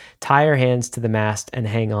on. Tie our hands to the mast and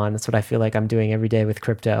hang on. That's what I feel like I'm doing every day with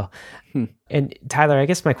crypto. And Tyler, I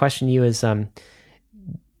guess my question to you is, do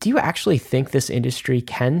you actually think this industry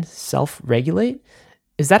can self-regulate?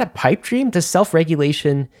 Is that a pipe dream? Does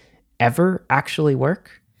self-regulation ever actually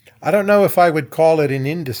work? I don't know if I would call it an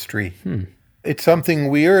industry. It's something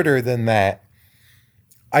weirder than that.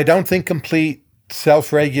 I don't think complete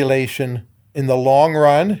self-regulation in the long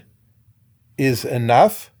run is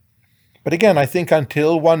enough. But again, I think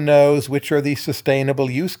until one knows which are the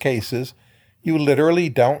sustainable use cases, you literally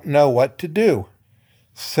don't know what to do.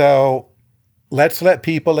 So let's let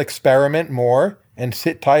people experiment more and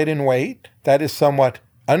sit tight and wait. That is somewhat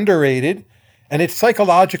underrated. And it's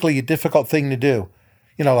psychologically a difficult thing to do.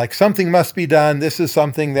 Like something must be done. This is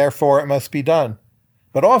something, therefore it must be done.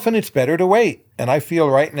 But often it's better to wait. And I feel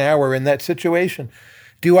right now we're in that situation.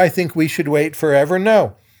 Do I think we should wait forever?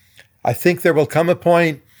 No. I think there will come a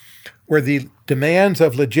point where the demands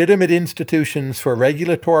of legitimate institutions for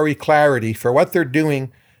regulatory clarity for what they're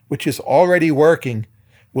doing, which is already working,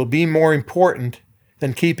 will be more important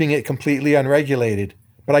than keeping it completely unregulated.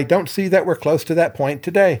 But I don't see that we're close to that point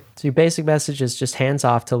today. So your basic message is just hands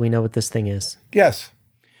off till we know what this thing is. Yes.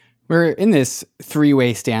 We're in this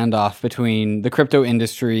three-way standoff between the crypto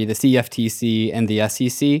industry, the CFTC, and the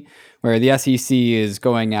SEC, where the SEC is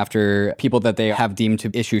going after people that they have deemed to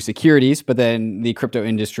issue securities, but then the crypto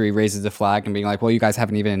industry raises a flag and being like, well, you guys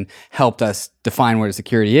haven't even helped us define what a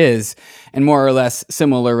security is. And more or less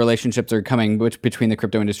similar relationships are coming between the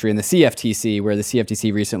crypto industry and the CFTC, where the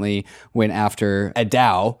CFTC recently went after a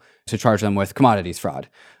DAO to charge them with commodities fraud.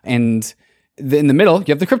 And in the middle, you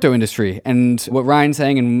have the crypto industry. And what Ryan's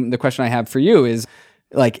saying, and the question I have for you is,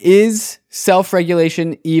 is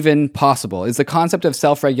self-regulation even possible? Is the concept of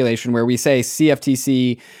self-regulation where we say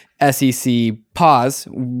CFTC, SEC, pause,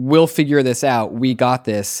 we'll figure this out, we got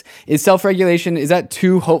this. Is self-regulation, is that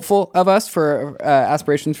too hopeful of us for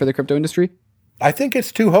aspirations for the crypto industry? I think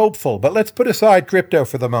it's too hopeful, but let's put aside crypto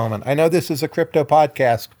for the moment. I know this is a crypto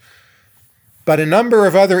podcast, but a number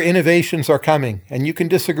of other innovations are coming, and you can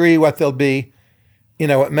disagree what they'll be.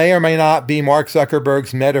 It may or may not be Mark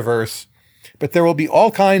Zuckerberg's metaverse, but there will be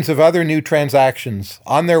all kinds of other new transactions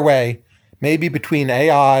on their way, maybe between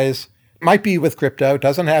AIs, might be with crypto,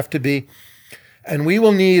 doesn't have to be. And we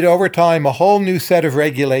will need over time a whole new set of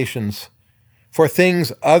regulations for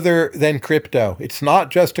things other than crypto. It's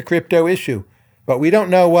not just a crypto issue, but we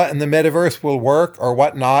don't know what in the metaverse will work or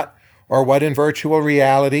what not, or what in virtual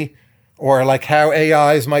reality, or like how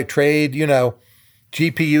AIs might trade,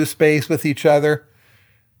 GPU space with each other.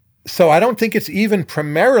 So I don't think it's even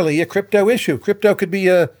primarily a crypto issue. Crypto could be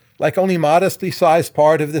a only modestly sized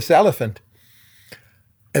part of this elephant.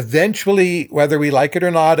 Eventually, whether we like it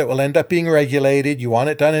or not, it will end up being regulated. You want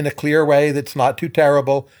it done in a clear way that's not too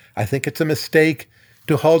terrible. I think it's a mistake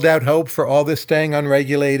to hold out hope for all this staying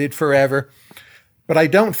unregulated forever. But I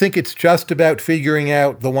don't think it's just about figuring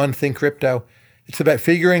out the one thing crypto. It's about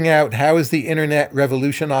figuring out how is the internet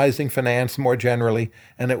revolutionizing finance more generally.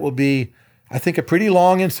 And it will be, I think, a pretty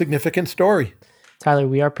long and significant story. Tyler,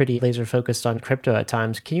 we are pretty laser focused on crypto at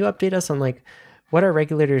times. Can you update us on what are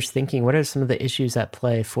regulators thinking? What are some of the issues at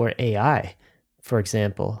play for AI, for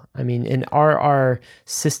example? I mean, and are our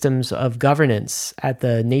systems of governance at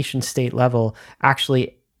the nation state level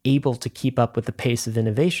actually able to keep up with the pace of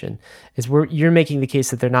innovation? You're making the case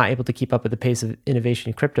that they're not able to keep up with the pace of innovation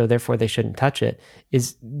in crypto, therefore they shouldn't touch it.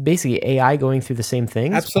 Is basically AI going through the same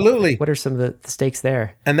things? Absolutely. What are some of the stakes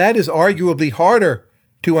there? And that is arguably harder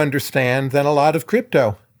to understand than a lot of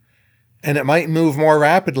crypto. And it might move more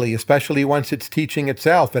rapidly, especially once it's teaching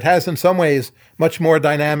itself. It has in some ways much more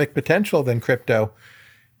dynamic potential than crypto.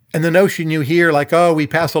 And the notion you hear we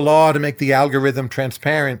pass a law to make the algorithm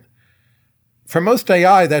transparent. For most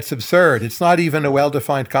AI, that's absurd. It's not even a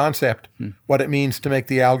well-defined concept, what it means to make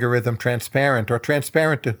the algorithm transparent, or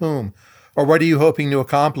transparent to whom, or what are you hoping to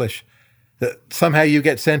accomplish? That somehow you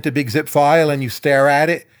get sent a big zip file and you stare at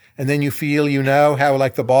it, and then you feel how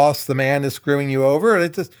the boss, the man is screwing you over.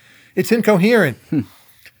 It's incoherent.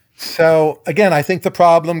 So again, I think the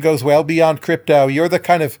problem goes well beyond crypto. You're the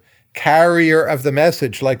kind of carrier of the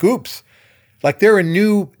message, oops, there are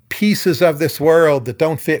new pieces of this world that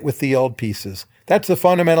don't fit with the old pieces. That's the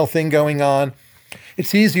fundamental thing going on.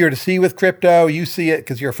 It's easier to see with crypto. You see it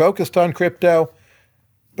because you're focused on crypto.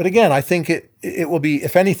 But again, I think it will be,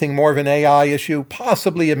 if anything, more of an AI issue,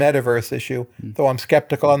 possibly a metaverse issue, though I'm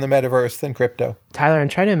skeptical on the metaverse than crypto. Tyler, I'm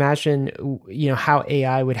trying to imagine, how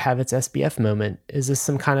AI would have its SBF moment. Is this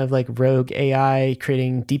some kind of like rogue AI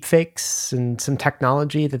creating deepfakes and some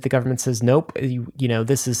technology that the government says, nope,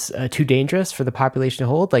 this is too dangerous for the population to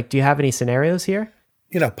hold? Like, do you have any scenarios here?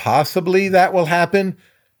 Possibly that will happen.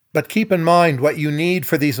 But keep in mind, what you need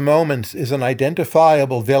for these moments is an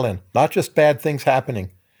identifiable villain, not just bad things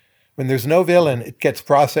happening. When there's no villain, it gets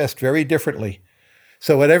processed very differently.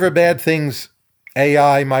 So whatever bad things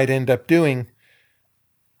AI might end up doing,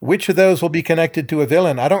 which of those will be connected to a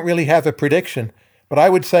villain? I don't really have a prediction, but I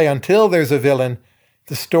would say until there's a villain,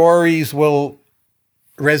 the stories will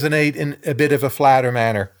resonate in a bit of a flatter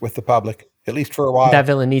manner with the public, at least for a while. That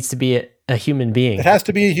villain needs to be a human being. It has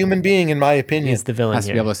to be a human being, in my opinion. He's the villain Has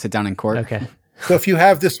to be able to sit down in court. Okay. So if you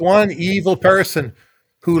have this one evil person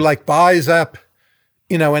who buys up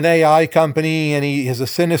an AI company and he has a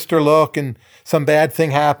sinister look and some bad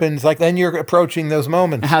thing happens, then you're approaching those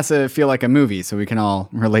moments. It has to feel like a movie so we can all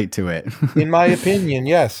relate to it. In my opinion,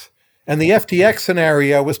 yes. And the FTX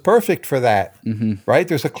scenario was perfect for that, right?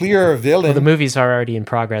 There's a clear villain. Well, the movies are already in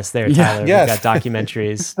progress there, Tyler. Yes. We've got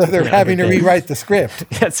documentaries. So they're having to rewrite the script.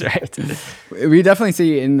 That's right. We definitely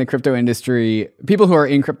see in the crypto industry, people who are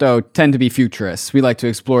in crypto tend to be futurists. We like to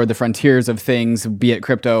explore the frontiers of things, be it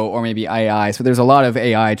crypto or maybe AI. So there's a lot of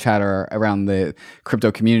AI chatter around the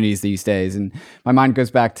crypto communities these days. And my mind goes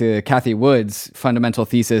back to Cathie Wood's fundamental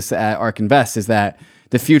thesis at ARK Invest is that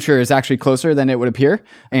the future is actually closer than it would appear.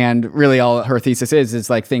 And really all her thesis is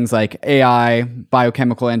things like AI,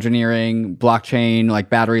 biochemical engineering, blockchain,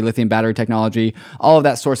 lithium battery technology, all of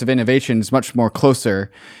that source of innovation is much more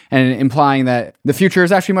closer, and implying that the future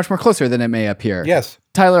is actually much more closer than it may appear. Yes.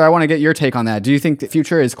 Tyler, I want to get your take on that. Do you think the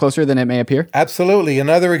future is closer than it may appear? Absolutely.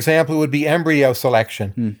 Another example would be embryo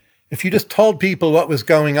selection. If you just told people what was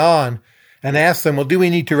going on, and ask them, well, do we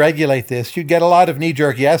need to regulate this? You'd get a lot of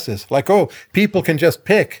knee-jerk yeses, people can just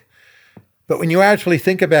pick. But when you actually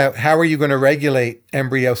think about how are you going to regulate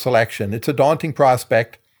embryo selection, it's a daunting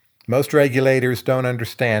prospect. Most regulators don't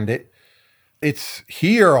understand it. It's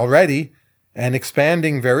here already and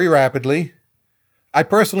expanding very rapidly. I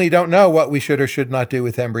personally don't know what we should or should not do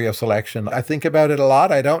with embryo selection. I think about it a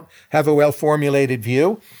lot. I don't have a well-formulated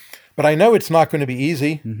view, but I know it's not going to be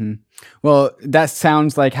easy. Well, that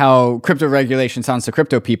sounds like how crypto regulation sounds to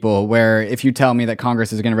crypto people, where if you tell me that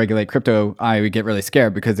Congress is going to regulate crypto, I would get really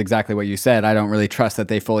scared because exactly what you said, I don't really trust that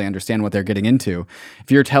they fully understand what they're getting into. If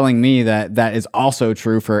you're telling me that that is also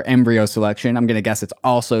true for embryo selection, I'm going to guess it's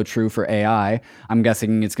also true for AI. I'm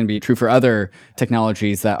guessing it's going to be true for other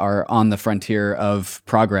technologies that are on the frontier of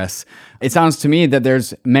progress. It sounds to me that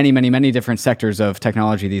there's many, many, many different sectors of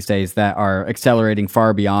technology these days that are accelerating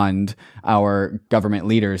far beyond our government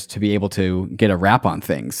leaders to be able to get a wrap on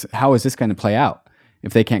things. How is this going to play out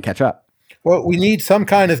if they can't catch up? Well, we need some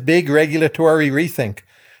kind of big regulatory rethink.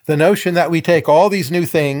 The notion that we take all these new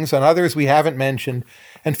things and others we haven't mentioned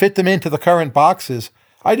and fit them into the current boxes,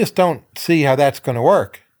 I just don't see how that's going to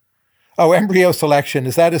work. Oh, embryo selection,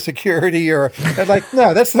 is that a security or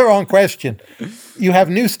no, that's the wrong question. You have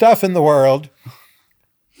new stuff in the world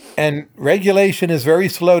and regulation is very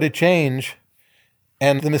slow to change.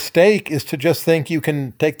 And the mistake is to just think you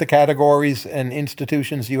can take the categories and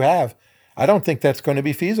institutions you have. I don't think that's going to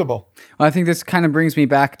be feasible. Well, I think this kind of brings me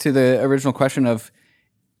back to the original question of,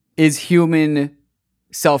 is human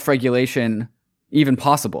self-regulation even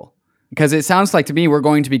possible? Because it sounds like to me we're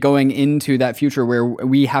going to be going into that future where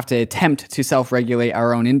we have to attempt to self-regulate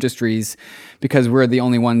our own industries because we're the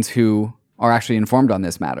only ones who are actually informed on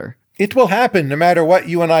this matter. It will happen no matter what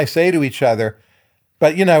you and I say to each other.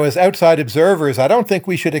 But, as outside observers, I don't think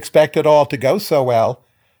we should expect it all to go so well.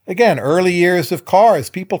 Again, early years of cars,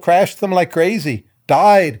 people crashed them like crazy,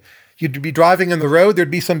 died. You'd be driving on the road, there'd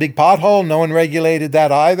be some big pothole. No one regulated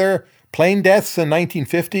that either. Plane deaths in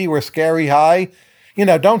 1950 were scary high.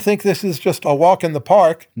 Don't think this is just a walk in the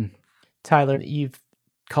park. Tyler, you've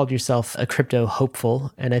called yourself a crypto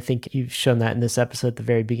hopeful, and I think you've shown that in this episode at the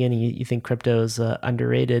very beginning. You think crypto is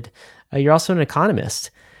underrated. You're also an economist.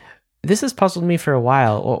 This has puzzled me for a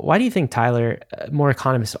while. Why do you think, Tyler, more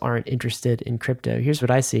economists aren't interested in crypto? Here's what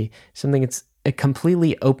I see. Something that's a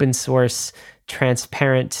completely open source,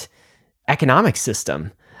 transparent economic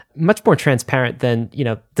system. Much more transparent than,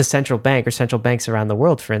 the central bank or central banks around the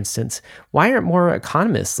world, for instance. Why aren't more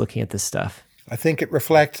economists looking at this stuff? I think it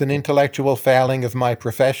reflects an intellectual failing of my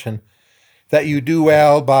profession, that you do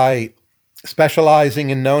well by specializing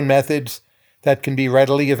in known methods that can be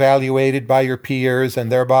readily evaluated by your peers,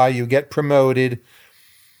 and thereby you get promoted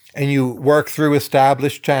and you work through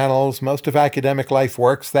established channels. Most of academic life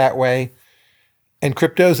works that way. And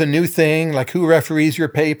crypto's a new thing, like who referees your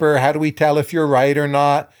paper? How do we tell if you're right or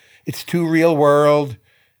not? It's too real world.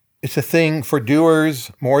 It's a thing for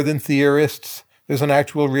doers more than theorists. There's an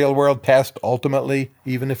actual real world test ultimately,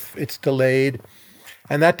 even if it's delayed.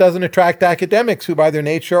 And that doesn't attract academics who by their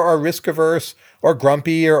nature are risk averse or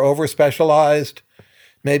grumpy or over specialized.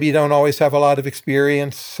 Maybe don't always have a lot of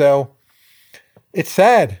experience. So it's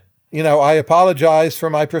sad. I apologize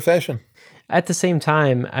for my profession. At the same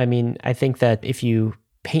time, I mean, I think that if you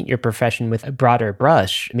paint your profession with a broader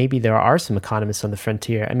brush, maybe there are some economists on the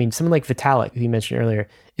frontier. I mean, someone like Vitalik, who you mentioned earlier,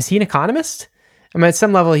 is he an economist? I mean, at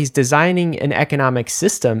some level, he's designing an economic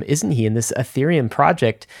system, isn't he, in this Ethereum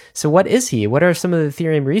project? So what is he? What are some of the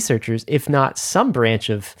Ethereum researchers, if not some branch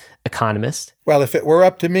of economist? Well, if it were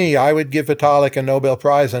up to me, I would give Vitalik a Nobel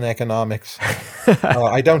Prize in economics.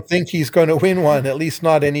 I don't think he's going to win one, at least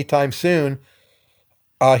not anytime soon.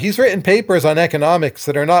 He's written papers on economics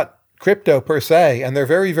that are not crypto per se, and they're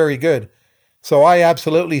very, very good. So I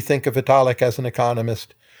absolutely think of Vitalik as an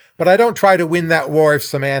economist. But I don't try to win that war of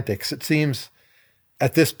semantics. It seems,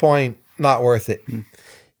 at this point, not worth it.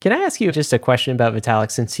 Can I ask you just a question about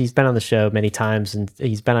Vitalik, since he's been on the show many times and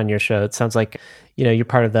he's been on your show? It sounds like, you're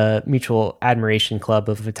part of the mutual admiration club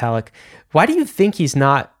of Vitalik. Why do you think he's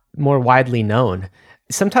not more widely known?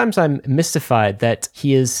 Sometimes I'm mystified that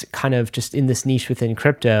he is kind of just in this niche within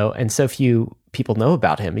crypto, and so few people know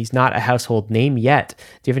about him. He's not a household name yet.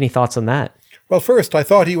 Do you have any thoughts on that? Well, first, I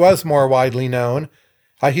thought he was more widely known.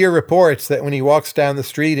 I hear reports that when he walks down the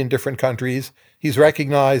street in different countries, he's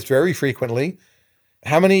recognized very frequently.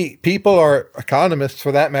 How many people, or economists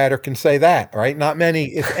for that matter, can say that, right? Not many,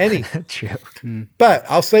 if any. True. But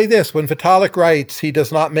I'll say this, when Vitalik writes, he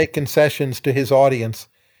does not make concessions to his audience.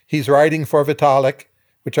 He's writing for Vitalik,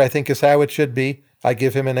 which I think is how it should be. I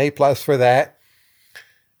give him an A+ for that.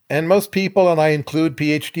 And most people, and I include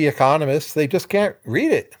PhD economists, they just can't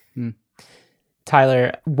read it.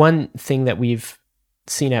 Tyler, one thing that we've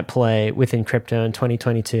seen at play within crypto in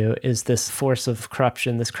 2022 is this force of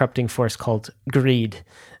corruption, this corrupting force called greed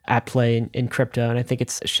at play in crypto. And I think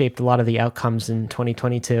it's shaped a lot of the outcomes in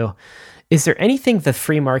 2022. Is there anything the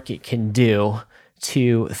free market can do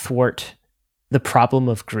to thwart the problem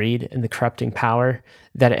of greed and the corrupting power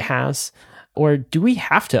that it has? Or do we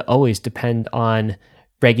have to always depend on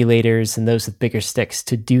regulators and those with bigger sticks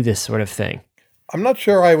to do this sort of thing? I'm not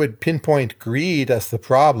sure I would pinpoint greed as the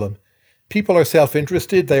problem. People are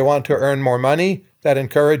self-interested. They want to earn more money. That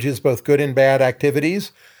encourages both good and bad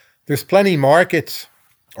activities. There's plenty markets,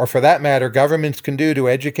 or for that matter, governments can do to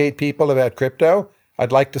educate people about crypto.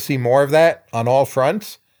 I'd like to see more of that on all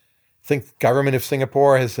fronts. I think the government of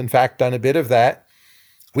Singapore has in fact done a bit of that.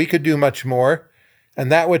 We could do much more,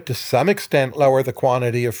 and that would to some extent lower the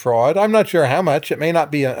quantity of fraud. I'm not sure how much. It may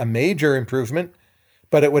not be a major improvement,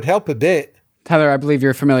 but it would help a bit. Tyler, I believe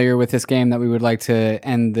you're familiar with this game that we would like to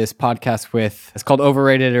end this podcast with. It's called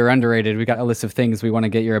Overrated or Underrated. We got a list of things we want to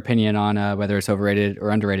get your opinion on, whether it's overrated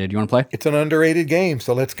or underrated. You want to play? It's an underrated game,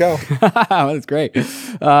 so let's go. That's great.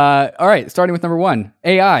 All right, starting with number 1.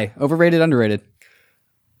 AI, overrated, underrated?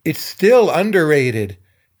 It's still underrated.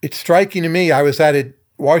 It's striking to me. I was at a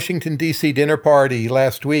Washington, D.C. dinner party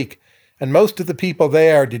last week, and most of the people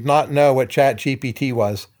there did not know what ChatGPT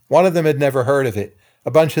was. One of them had never heard of it. A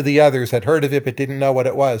bunch of the others had heard of it but didn't know what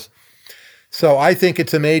it was. So I think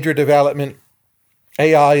it's a major development.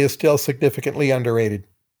 AI is still significantly underrated.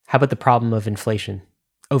 How about the problem of inflation?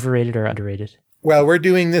 Overrated or underrated? Well, we're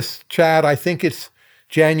doing this chat, I think it's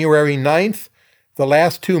January 9th. The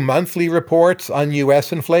last 2 monthly reports on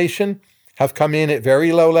U.S. inflation have come in at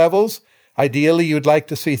very low levels. Ideally, you'd like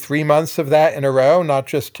to see 3 months of that in a row, not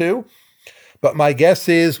just 2. But my guess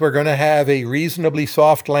is we're going to have a reasonably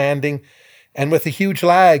soft landing. And with a huge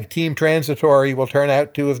lag, Team Transitory will turn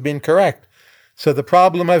out to have been correct. So the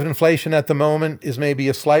problem of inflation at the moment is maybe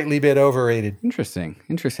a slightly bit overrated. Interesting.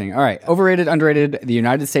 All right. Overrated, underrated, the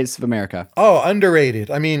United States of America. Oh,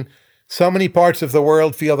 underrated. I mean, so many parts of the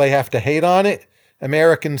world feel they have to hate on it.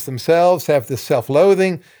 Americans themselves have this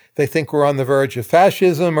self-loathing. They think we're on the verge of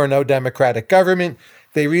fascism or no democratic government.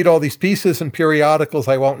 They read all these pieces in periodicals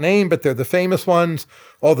I won't name, but they're the famous ones.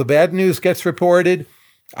 All the bad news gets reported.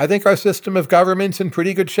 I think our system of government's in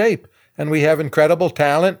pretty good shape, and we have incredible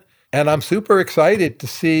talent, and I'm super excited to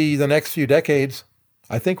see the next few decades.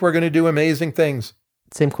 I think we're going to do amazing things.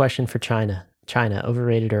 Same question for China. China,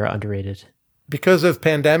 overrated or underrated? Because of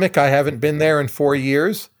pandemic, I haven't been there in 4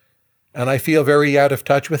 years, and I feel very out of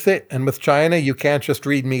touch with it. And with China, you can't just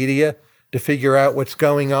read media to figure out what's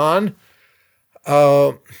going on.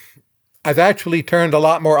 I've actually turned a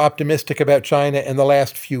lot more optimistic about China in the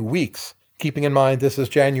last few weeks, keeping in mind this is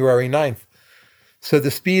January 9th. So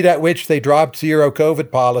the speed at which they dropped zero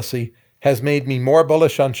COVID policy has made me more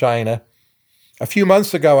bullish on China. A few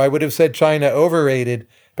months ago, I would have said China overrated,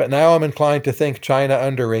 but now I'm inclined to think China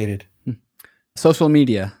underrated. Social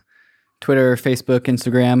media, Twitter, Facebook,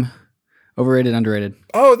 Instagram, overrated, underrated?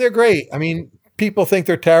 Oh, they're great. I mean, people think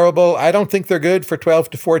they're terrible. I don't think they're good for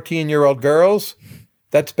 12 to 14-year-old girls.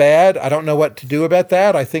 That's bad. I don't know what to do about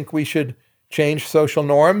that. I think we should change social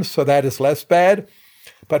norms so that is less bad.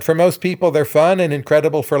 But for most people, they're fun and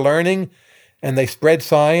incredible for learning, and they spread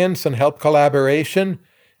science and help collaboration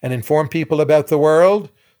and inform people about the world.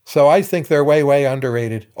 So I think they're way, way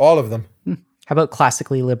underrated, all of them. How about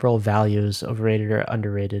classically liberal values, overrated or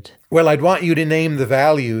underrated? Well, I'd want you to name the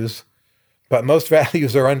values, but most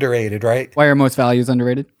values are underrated, right? Why are most values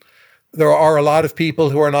underrated? There are a lot of people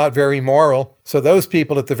who are not very moral. So those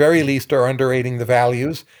people, at the very least, are underrating the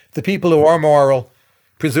values. The people who are moral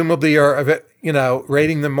presumably are,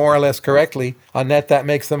 rating them more or less correctly. On net, that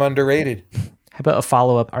makes them underrated. How about a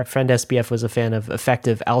follow-up? Our friend SBF was a fan of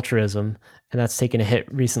effective altruism, and that's taken a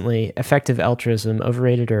hit recently. Effective altruism,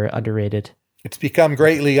 overrated or underrated? It's become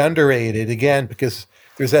greatly underrated, again, because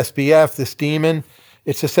there's SBF, this demon.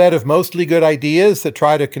 It's a set of mostly good ideas that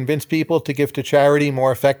try to convince people to give to charity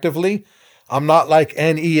more effectively. I'm not like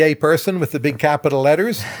an EA person with the big capital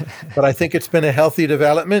letters, but I think it's been a healthy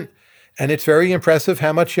development. And it's very impressive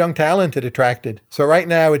how much young talent it attracted. So right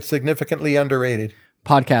now, it's significantly underrated.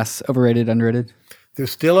 Podcasts, overrated, underrated?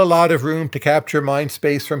 There's still a lot of room to capture mind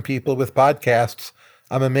space from people with podcasts.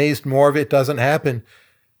 I'm amazed more of it doesn't happen.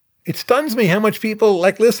 It stuns me how much people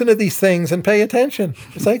listen to these things and pay attention.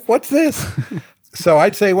 It's like, what's this? So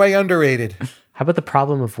I'd say way underrated. How about the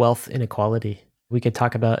problem of wealth inequality? We could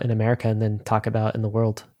talk about in America and then talk about in the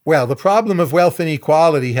world. Well, the problem of wealth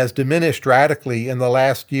inequality has diminished radically in the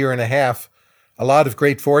last year and a half. A lot of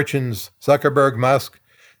great fortunes, Zuckerberg, Musk,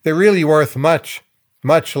 they're really worth much,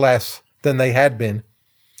 much less than they had been.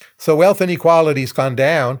 So wealth inequality's gone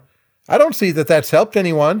down. I don't see that that's helped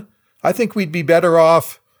anyone. I think we'd be better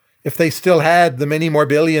off if they still had the many more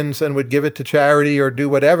billions and would give it to charity or do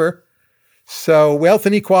whatever. So wealth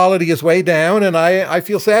inequality is way down, and I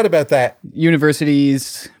feel sad about that.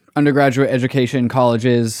 Universities, undergraduate education,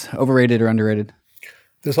 colleges, overrated or underrated?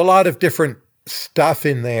 There's a lot of different stuff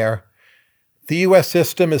in there. The U.S.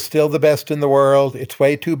 system is still the best in the world. It's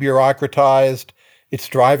way too bureaucratized. It's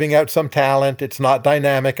driving out some talent. It's not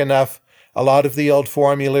dynamic enough. A lot of the old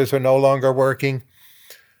formulas are no longer working.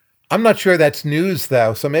 I'm not sure that's news,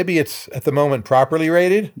 though, so maybe it's, at the moment, properly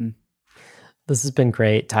rated. This has been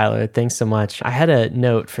great, Tyler. Thanks so much. I had a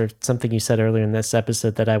note for something you said earlier in this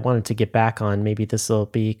episode that I wanted to get back on. Maybe this will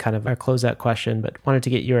be kind of our closeout question, but wanted to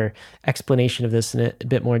get your explanation of this in a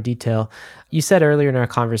bit more detail. You said earlier in our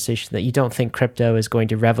conversation that you don't think crypto is going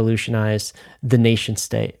to revolutionize the nation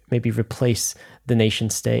state, maybe replace the nation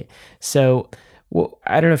state. So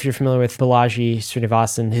I don't know if you're familiar with Balaji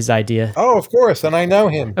Srinivasan, his idea. Oh, of course. And I know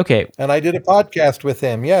him. Okay. And I did a podcast with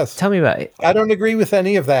him. Yes. Tell me about it. I don't agree with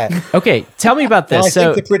any of that. Okay. Tell me about this. I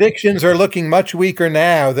think the predictions are looking much weaker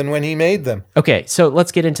now than when he made them. Okay. So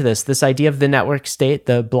let's get into this. This idea of the network state,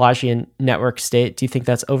 the Balajian network state, do you think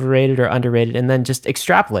that's overrated or underrated? And then just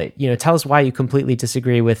extrapolate. Tell us why you completely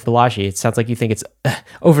disagree with Balaji. It sounds like you think it's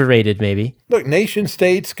overrated, maybe. Look, nation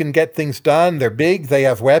states can get things done. They're big. They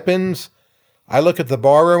have weapons. I look at the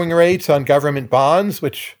borrowing rates on government bonds,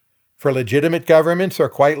 which for legitimate governments are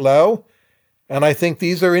quite low, and I think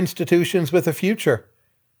these are institutions with a future.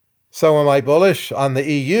 So am I bullish on the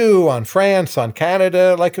EU, on France, on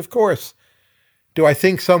Canada? Of course. Do I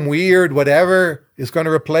think some weird whatever is going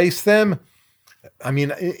to replace them? I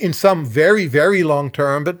mean, in some very, very long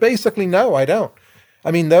term, but basically, no, I don't.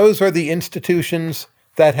 I mean, those are the institutions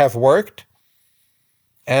that have worked.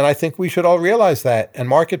 And I think we should all realize that, and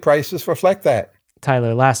market prices reflect that.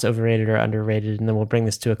 Tyler, last overrated or underrated, and then we'll bring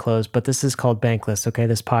this to a close. But this is called Bankless, okay,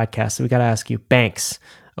 this podcast. So we got to ask you, banks,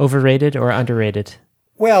 overrated or underrated?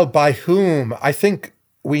 Well, by whom? I think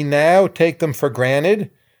we now take them for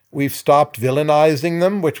granted. We've stopped villainizing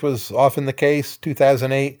them, which was often the case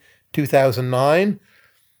 2008, 2009.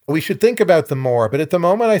 We should think about them more. But at the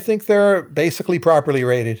moment, I think they're basically properly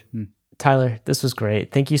rated. Tyler, this was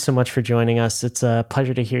great. Thank you so much for joining us. It's a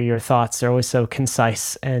pleasure to hear your thoughts. They're always so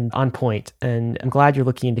concise and on point. And I'm glad you're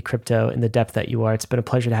looking into crypto in the depth that you are. It's been a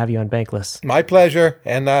pleasure to have you on Bankless. My pleasure.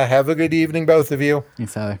 And have a good evening, both of you.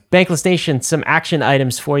 Thanks, Tyler. Bankless Nation, some action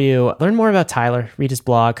items for you. Learn more about Tyler. Read his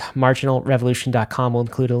blog, marginalrevolution.com. We'll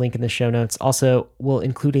include a link in the show notes. Also, we'll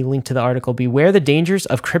include a link to the article, Beware the Dangers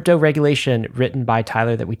of Crypto Regulation, written by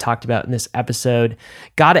Tyler, that we talked about in this episode.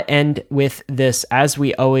 Gotta end with this, as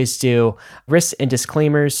we always do. Risks and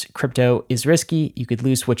disclaimers. Crypto is risky. You could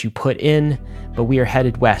lose what you put in, but we are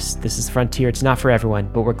headed west. This is the frontier. It's not for everyone,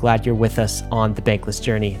 but we're glad you're with us on the Bankless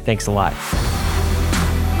journey. Thanks a lot.